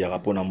to prier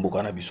pour na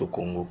mboka na biso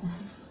Congo.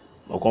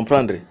 Vous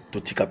comprendre to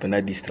tika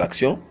pena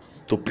distraction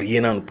to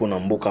prier nanu pour na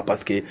mboka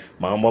parce que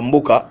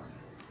mboka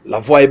la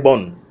voie est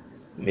bonne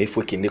mais il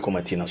faut qu'il ne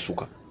komati na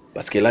suka.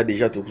 Parce que là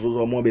déjà tu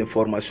as moins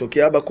d'informations qui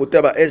a ba côté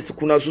ba est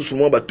kuna susu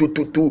mo ba tout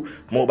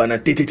mo ba na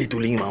tete to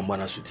linga mamba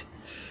na suti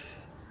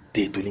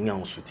te to linga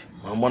on suti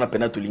mamba na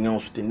pena to linga on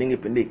suti ndenge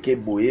pende ke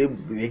boye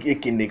e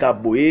kendeka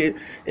boye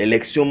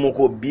élection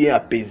moko bien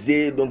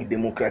apaisée donc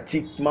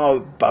démocratiquement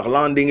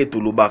parlant ndenge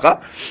to lobaka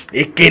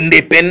e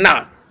kende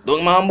pena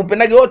donc mambo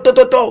pena ke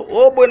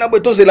oh boy na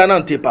boy to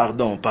zelanante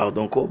pardon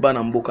ko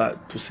bana mboka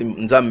tout ces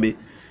nzambe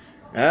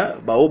hein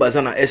ba o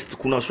bazana est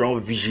kuna soyons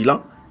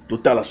vigilants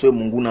total à ce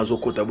mungu nazo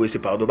kota boy c'est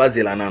pardon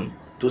bazela nan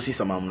to si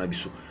ça m'a mon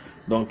abiso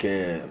donc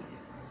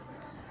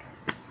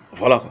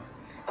voilà quoi.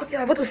 OK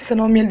à votre aussi c'est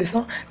non Miel de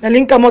sang la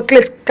ligne kama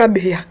clé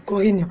kabeya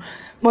Corinne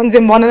monze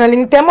mwana na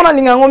ligne tellement na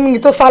ligne ngo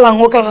mingi to sala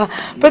ngo kaka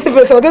parce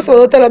que c'est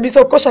hôtel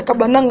abiso ko shaka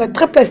bananga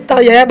triple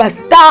star ya ba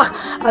star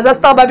aza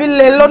star babi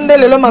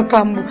lelo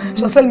makambo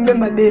Chancel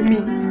mbema demi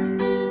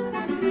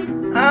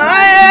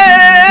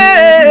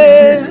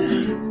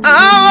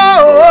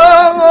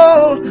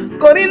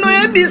Korino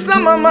ebisa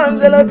mama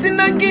nzela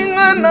tina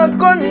kinga na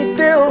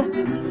komite o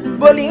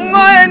bolingo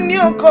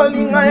enyo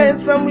kolinga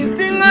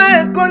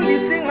esamwisinga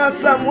ekondisinga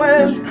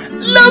Samuel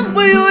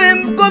love you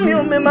emkomi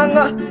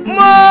omemanga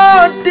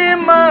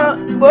motema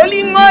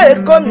bolingo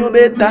ekomi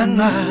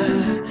obetanga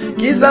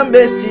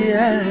kizambeti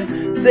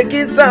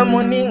sekisa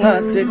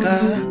moninga seka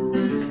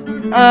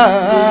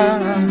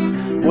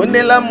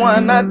bonela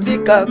mwana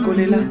tika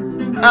kolela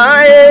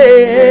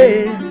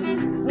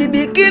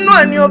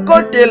didikino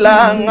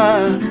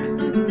nyokotelanga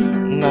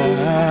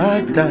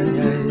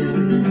ngatanya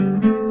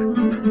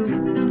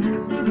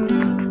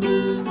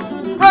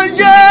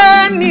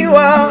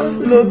Rajeniwa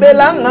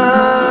lobelanga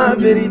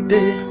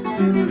vérité.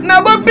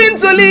 Na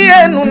bopinzoli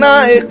yenu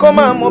na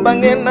ekoma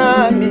mobange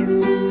na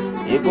miso.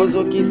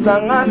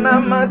 Ekozokisanga na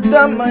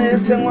matama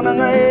esengo na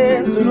ngai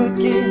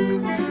nzuluki.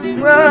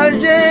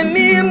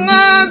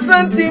 Rajeninga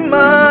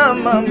santima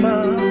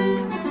mama.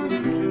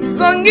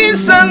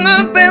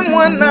 Zongisanga pe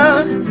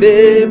mwana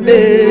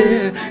bébé.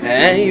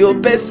 Yo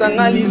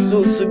pesanga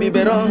lisusu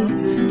biberon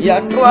ya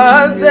 3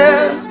 heures.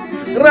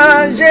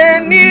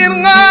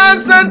 Rajeninga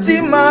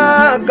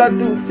santima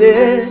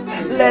katuse.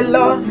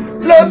 Lelo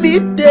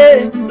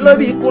lobite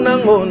lobi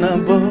kunango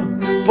nabo.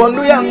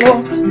 Pondu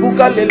yango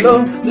buka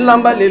lelo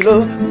lamba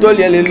lelo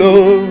tolia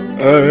lelo.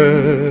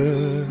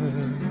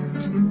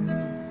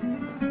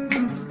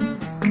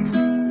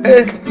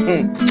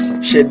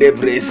 Chef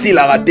d'œuvre si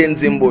la raté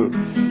nzembo.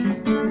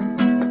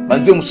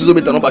 Banzo musuzo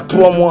betano ba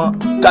 3 mois,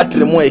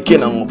 4 mois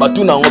ekenango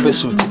batuna ngo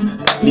besuti.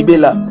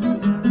 Libela.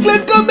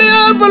 Lekombe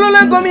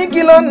avolola komi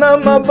kilo na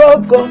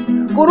maboko.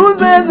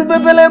 Kuruze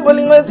zubebele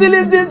bolingo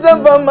silisiza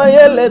vama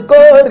yele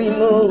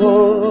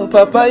korino.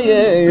 Papa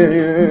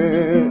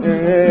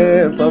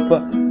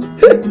papa.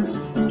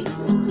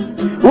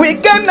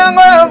 Weekend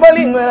ango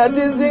bolingo la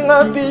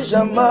tizinga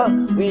pyjama.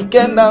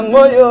 Weekend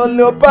ango yo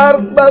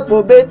leopard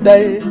bako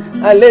betaye.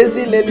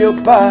 Allez-y les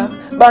léopards.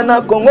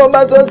 Bana Congo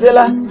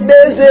bazosala.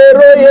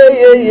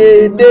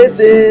 2-0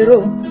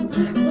 2-0.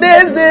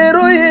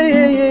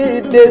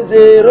 2-0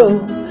 2-0.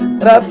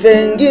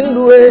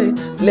 Rafengindwe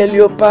les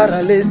léopards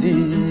allez-y.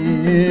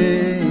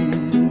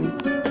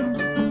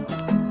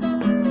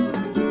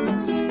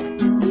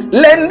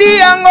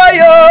 Lendi ango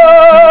yo.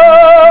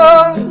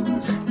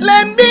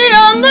 Lendi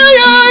ango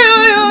yo.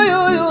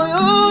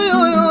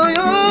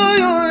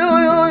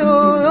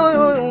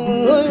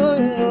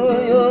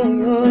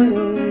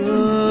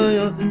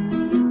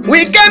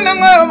 Weekend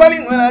ango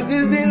bolingo na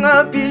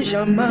tizinga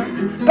pyjama.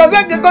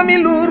 Kazake komi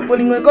lourd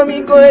bolingo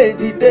komi ko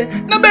hésiter.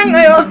 Na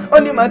benga yo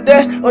on dit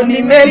matin on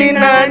dit meli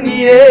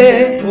nani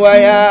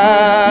waya.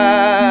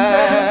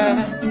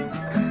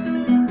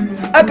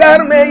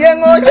 Akarme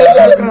yengo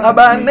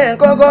abane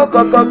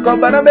koko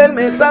banabel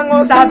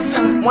mesango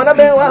mwana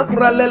be wa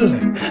kuralel.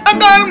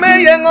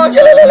 Akarme yengo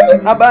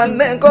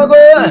abane koko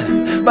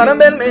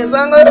banabel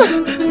mesango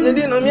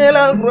ndino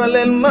miela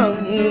kuralel ma.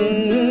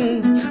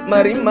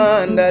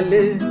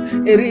 Marimandale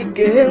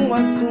Erike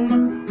Mwasuma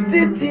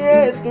Titi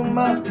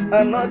Etuma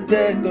à notre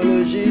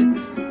technologie.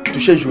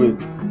 Touché joué.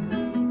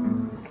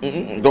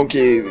 Donc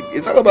et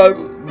ça va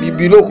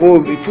bibilo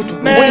ko foot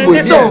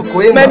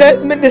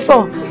mais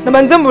descend na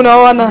manzembo na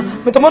wana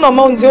metomona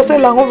maunzi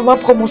osela ngo ma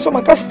promotion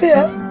makasite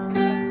hein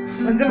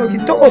manzembo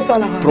kitoko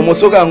sala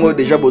promotion kango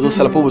déjà bozo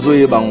sala po bozo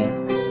yebango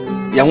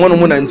yango no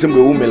mona nzembo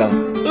eumela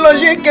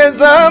logique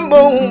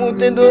zambo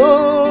umutendo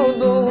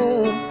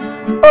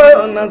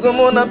oh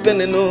nazomona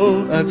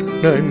peneno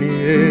asanani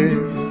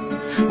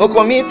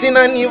okomiti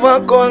na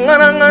nivako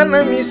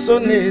ngana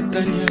misone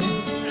tania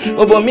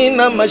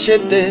obomina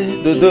machete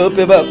dodo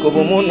pe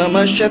bakobomona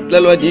machete la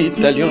loi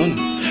d'italienne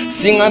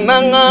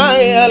singananga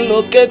ya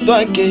loketo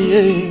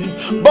akeye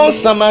bon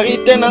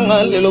samaritain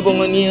nanga lelo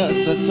bongoni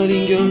asa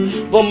solingyo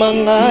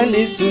bomanga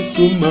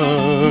lisusuma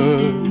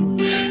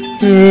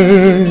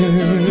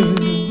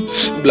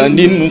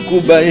blandine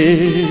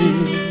mukubae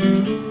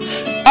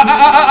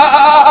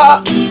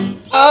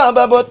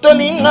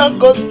babotolinga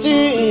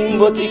costume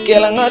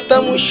botikelanga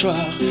ta mouchoir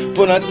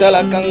pona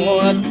tala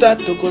kango ata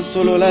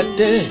tokosolola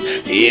te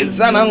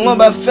eza nango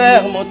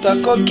bafer moto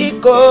akoki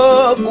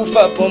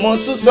kokufa po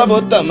mosusu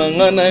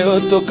abotamanga na yo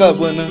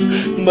tokabwana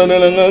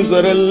mbanalanga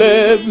zwara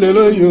leve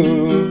lelo yo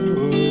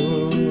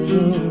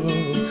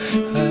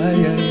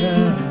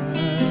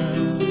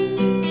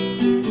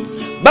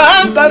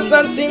banka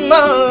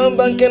sentiment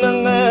banke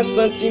nanga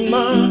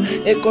sentiment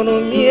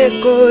ekonomi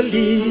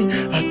ekoli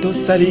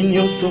atosali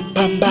nyonso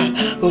pamba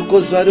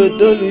okozwa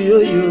dodolu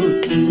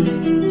yoyo ti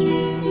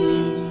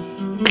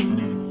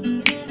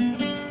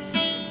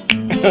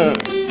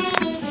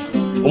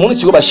omoni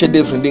siko ba chef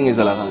d'œuvre ndenge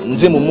ezalaka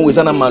nzembo moko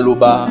eza na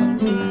maloba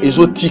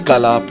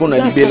ezotikala mpona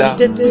libela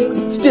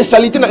te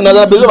salite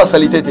nazala besoin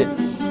basalite te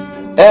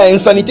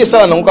insanité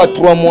esala nango ka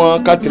 3 mois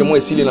 4 mois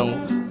esili nango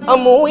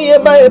amouye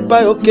ba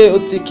epai oke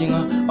otikinga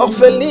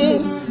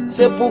orpheline.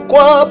 C'est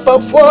pourquoi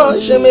parfois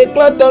je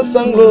m'éclate en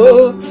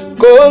sanglots.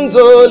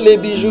 Konzo les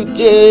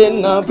bijoutiers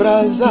na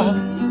braza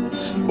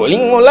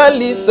kolingo la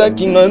lisa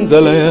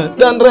kinganzala ya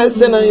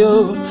tendresse na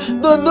yo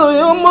dodo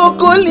yo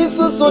moko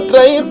lisusu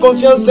trahir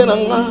confiance na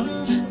nga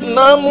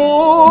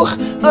Namour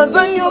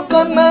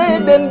azanyoka na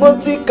eden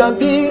botika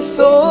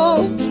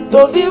biso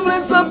to vivre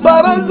sans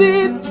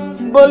parasite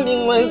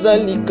bolingo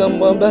ezali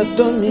kamwa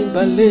bato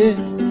mibale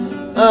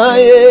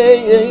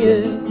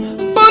ayeyeye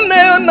pone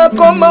yo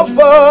nakoma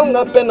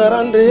fonga pe na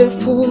rendre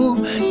fou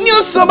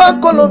nyonso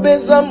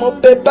bakolobeza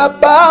mopepa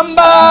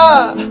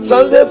pamba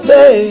sans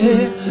effet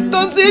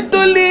tosi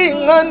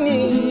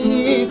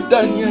tolingani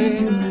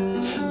tanye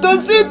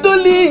tosi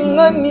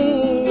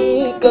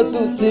tolingani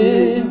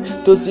katuse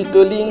tosi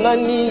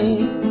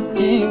tolingani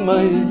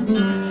imae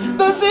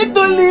tosi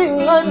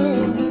tolingani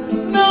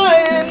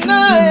naye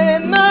naye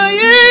naye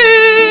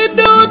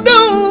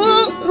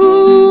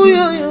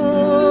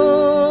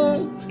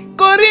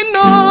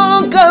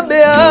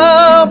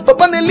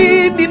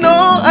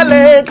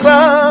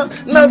vaincra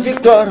na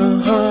victoire.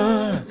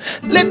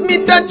 Let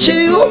me touch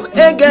you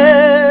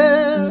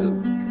again.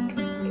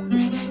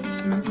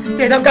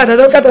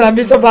 Donc, la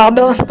mission,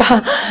 pardon.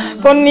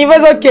 Ton niveau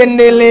est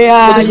kendele.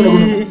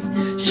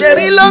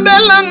 Chérie,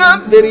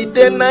 l'obelanga,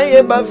 vérité,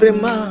 naye, ba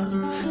vraiment.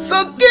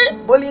 Soki,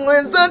 bolingo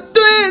ezate.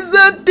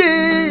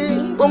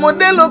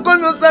 Pomodelo,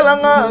 comme yo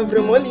salanga,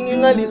 vraiment,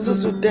 linginga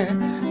lisusu te.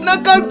 Na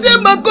quartier,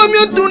 ba comme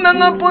yo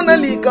tunanga, pona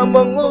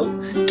likambango.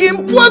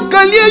 Kimpwa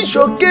kalie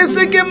choqué,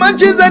 c'est que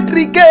matches a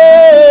triqué,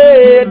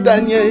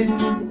 Tanya.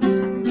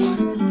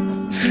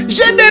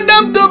 J'ai des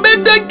dames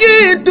tombées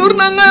qui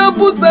tournent en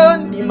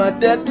poussant. Du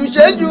matin, tout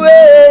j'ai joué.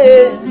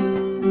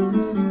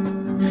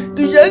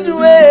 Tout j'ai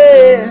joué.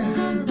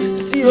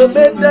 Si au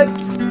bêta,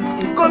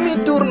 comme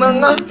il tourne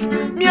en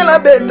miel la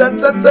bête,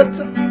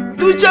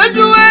 tout j'ai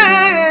joué.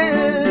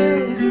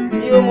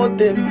 Yo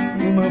moté,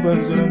 ma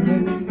banzona.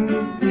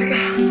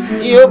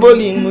 Yo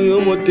bolingo,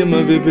 yo moté,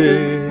 ma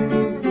bébé.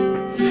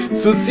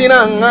 Souci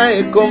nanga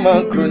et comme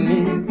un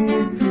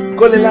chronique.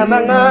 Kolela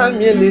nanga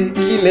miele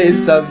qui les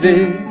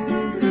savait.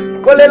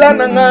 Kolela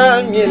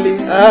nanga miele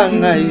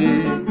angaye.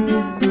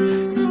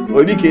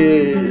 Obi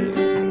ke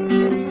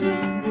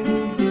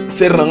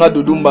ser nanga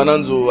dudumba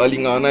nanzo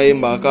alinga na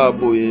yemba ka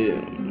boye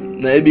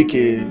na yebi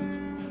ke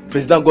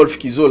président Golf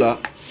Kizola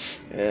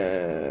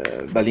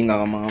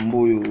balinga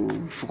mambo yo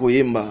fuko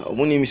yemba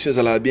mon émission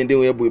ça la bien de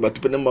boye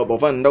batu penemba ba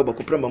vanda ba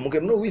comprendre mon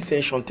cœur. Non oui, c'est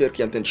un chanteur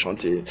qui est en train de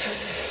chanter.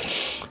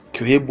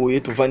 Que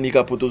yeboye to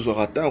vanika poto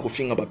zorata ko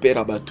finga ba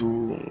pera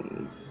batu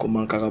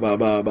comment karaba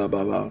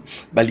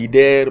ba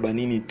leader ba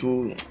nini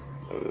tout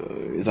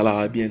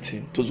ezala bien ti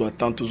toujours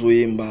attend toujours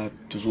yemba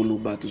toujours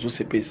loba toujours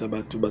sepesa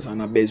batu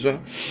bazana besoin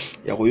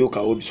ya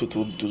koyoka obiso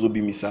toujours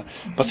bimisa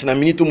parce que na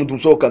minute mutu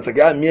so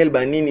kantsaka miel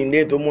ba nini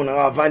ndeto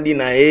mona avandi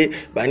naye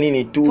ba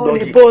nini tout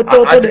donc trop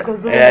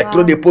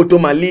de poto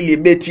malili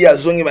beti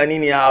azongi ba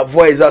nini ya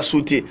voix eza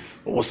souté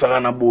osaka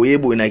na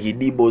boyebo na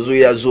kidi bozo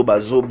ya zoba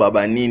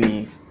ba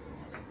nini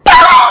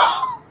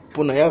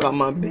pona ya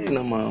mabe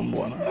na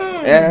mambwana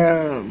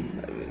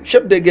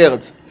chef de guerre.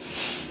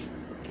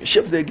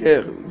 Chef de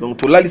guerre. Donc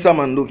tout là lisa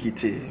mando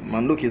kité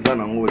mando keza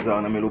na ngo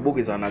eza na melobo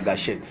keza na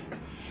gâchette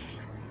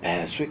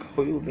sweka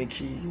oyo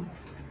meki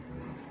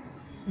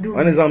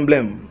un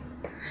emblème.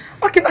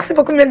 Ok, merci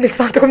beaucoup Miel de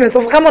Santé, comme ils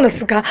sont vraiment dans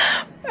ce cas.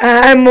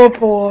 Un mot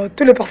pour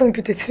toutes les personnes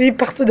qui te suivent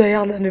partout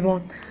d'ailleurs dans le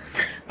monde.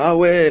 Ah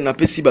ouais, na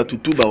pesi ba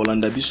tutu ba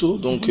Olanda biso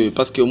donc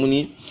parce que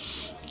moni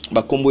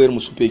ba kombo yer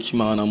musupe ki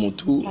ma na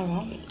motu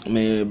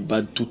mais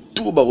ba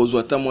tutu ba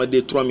rozwata moi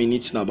 2-3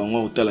 minutes na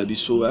bango hôtel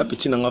biso a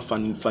petit nanga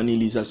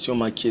finalisation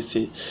ma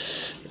kiese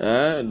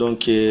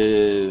donc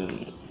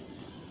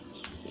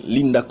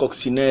Linda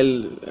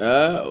Coccinelle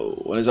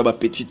on les a ba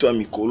petit toi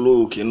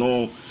mikolo que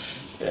non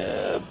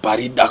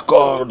Paris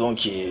d'accord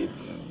donc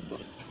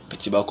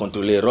petit ba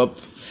contrôler l'Europe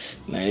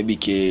na yebi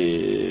que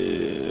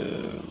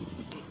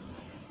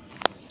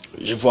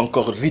je vois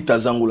encore Rita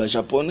Zango la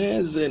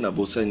japonaise,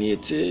 Nabosani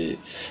était,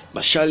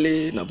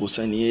 Bachale,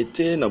 Nabosani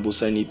était,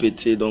 Nabosani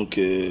pété, donc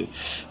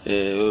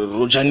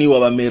Rojani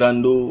Waba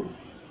Merando,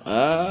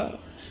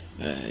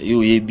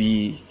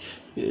 Yoyebi,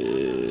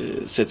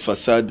 cette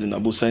façade,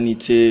 Nabosani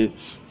était,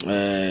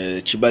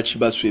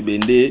 Chiba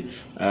Swebende,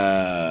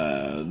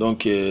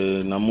 donc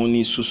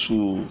Namoni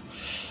Susu,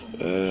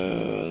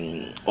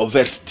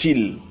 over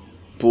style,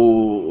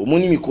 pour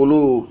Moni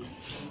Mikolo,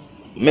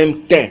 même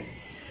teint.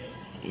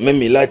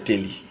 Même la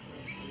télé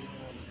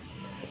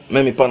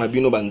même pas na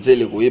bino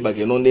banzele koyeba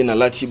ke nonde na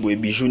lati boye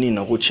bijouni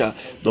na rocha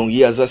donc il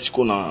y a ça ce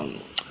qu'on a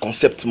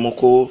concept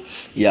moko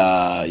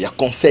ya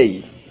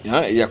conseil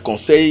ya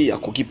conseil ya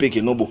kokipe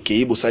ke no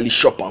bokei bo sali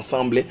shop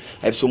ensemble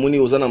et so moni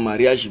ozana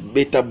mariage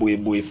beta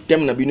boye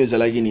thème na bino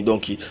ezalaki ni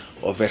donc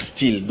over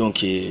style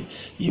donc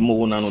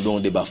yimo nano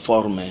donc de ba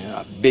forme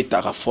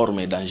beta ra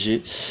forme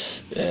danger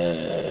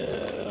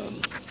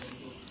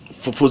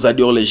faut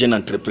adore les jeunes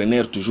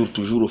entrepreneurs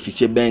toujours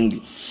officier bang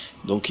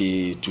donc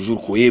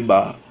toujours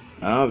koyeba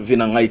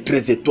venangai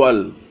 13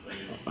 étoiles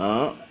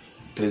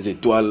 13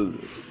 étoiles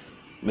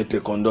maître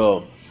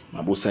Condor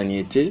na bosani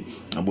été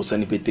na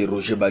bosani pété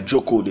Roger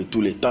Badjoko de tous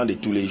les temps de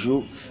tous les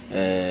jours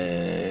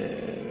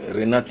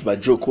Renate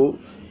Badjoko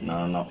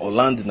na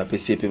Hollande na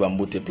PCP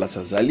Bambote place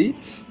Azali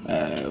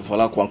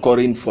voilà quoi encore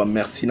une fois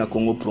merci na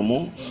Congo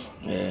Promo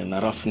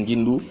na Raf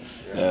Ngindu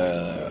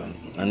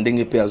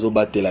andenge pe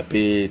azobatela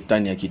pe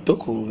tania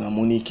kitoko na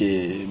monique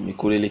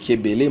mikolele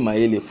kebele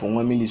maele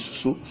fongwa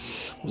lisusu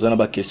vous en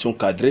avez question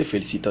cadrée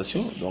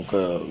félicitations donc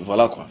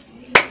voilà quoi.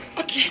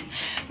 Ok,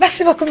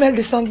 merci beaucoup Miel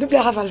de Santé, double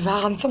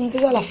Ravalvar, nous sommes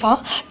déjà à la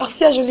fin.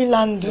 Merci à Jolie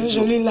Land,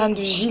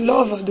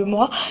 J-Love de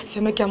moi,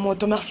 c'est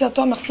Mekamoto. Merci à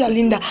toi, merci à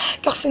Linda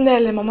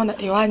Corsinel et maman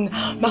Ewan.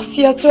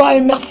 Merci à toi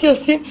et merci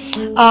aussi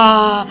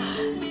à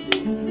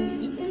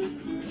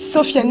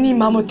Sophia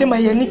Nima, motema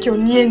Yannick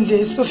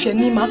Onienze, Sophia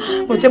Nima,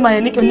 motema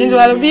Yannick Onienze,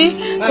 Walobi,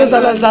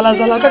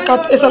 Zala,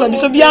 Kaka, et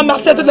Salabiso. Bien,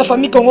 merci à toute la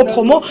famille Congo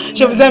Promo.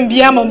 Je vous aime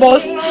bien, mon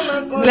boss.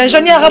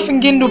 L'ingénieur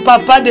Rafingindou,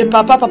 papa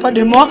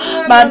de moi,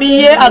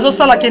 m'habillé,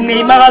 azosala que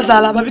Neymar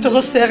Azala, babi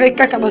tozo serré,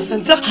 kaka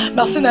basentir.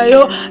 Merci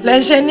Nayo,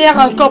 l'ingénieur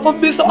encore, pour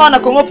plus on a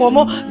Congo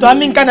Promo, toi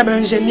minka na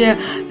ingénieur.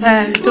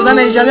 Tous un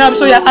ingénieur,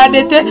 il y a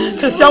ADT,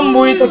 Christian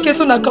Mouy, ok,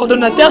 son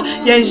coordonnateur,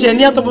 il y a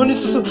ingénieur, ton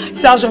bonus sous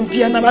Serge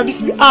Pierre, na babi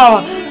subi,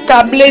 ah,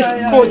 câblé,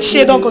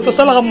 scotché, donc tout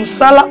ça la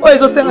musala, oh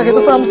ils ont serré que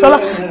tout ça la musala,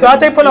 tu as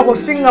été pour la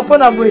refinga, pour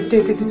la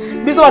beauté,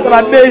 bisous à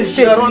ta BST,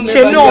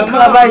 chez nous on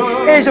travaille,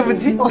 et je vous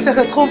dis, on se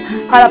retrouve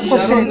à la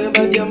prochaine.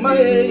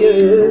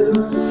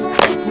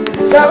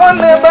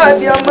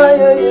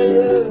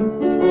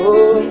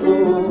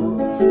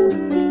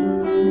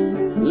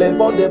 Les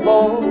bons des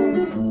bons,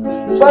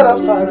 fara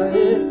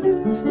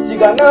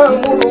tigana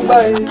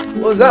mulumbai,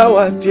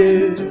 ozawa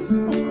pies,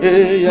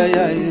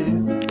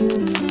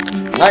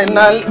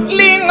 Nainal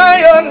linga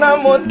yo na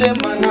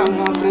motema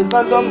nanga,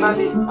 président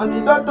nali,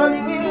 antidoto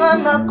linga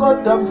na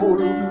kota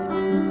fulu,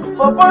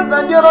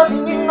 foponza dioro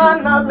linga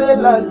na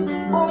belali,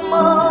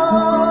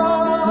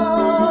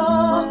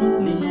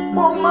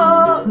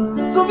 Mama,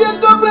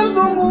 souviens-toi presque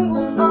de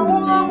Mungu,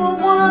 amour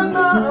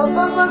mwana,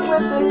 absence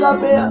klete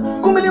kabea,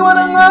 kumili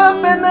wananga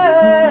pene,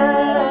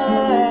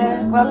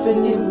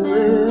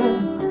 rafengindwe,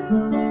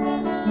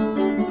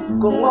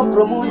 Congo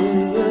Promo,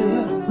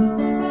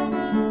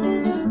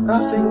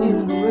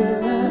 rafengindwe,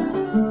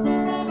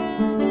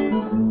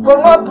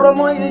 Congo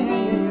Promo.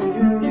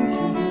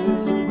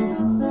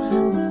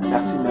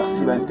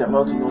 Merci,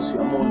 internautes, nous sur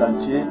le monde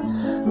entier.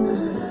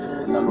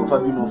 Nalova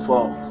Bino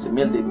Fort, c'est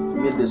Miel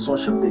des sons,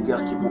 chef de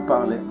guerre qui vous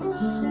parle.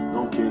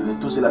 Donc,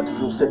 tout cela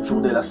toujours 7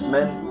 jours de la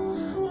semaine.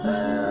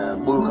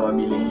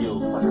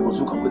 Parce que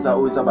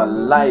vous avez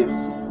live.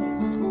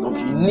 Donc,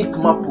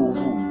 uniquement pour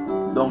vous.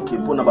 Donc,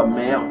 pour notre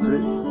meilleur vœu,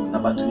 nous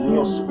avons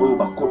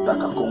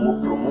Congo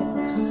Promo.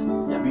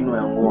 Il y a Bino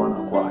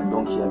Yangoana quoi.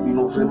 Donc, il y a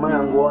Bino vraiment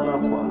Yangoana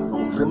quoi.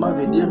 Donc, vraiment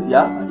veut dire il y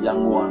a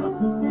Yangoana.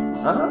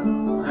 Hein?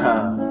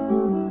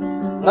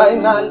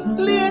 Nainal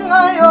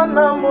linga yo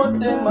na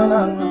motema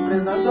nanga,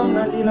 président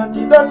na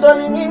lilanti doto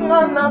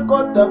linga na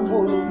kota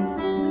fulu,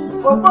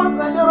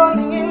 foponza dero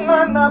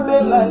linga na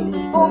belali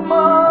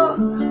poma,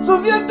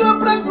 souviens-toi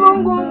presque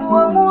lungungu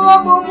amour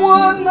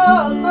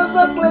bomwana,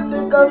 sasa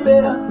klete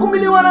kabea,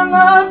 kumili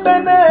wananga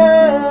pene,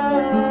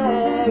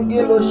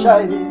 gelo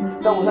shai,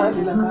 tamuna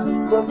lilaka,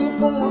 produit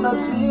fungu na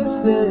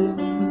Suisse,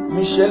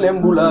 Michel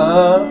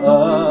Mbula,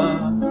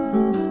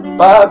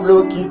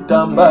 Pablo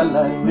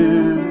Kitambala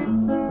ye.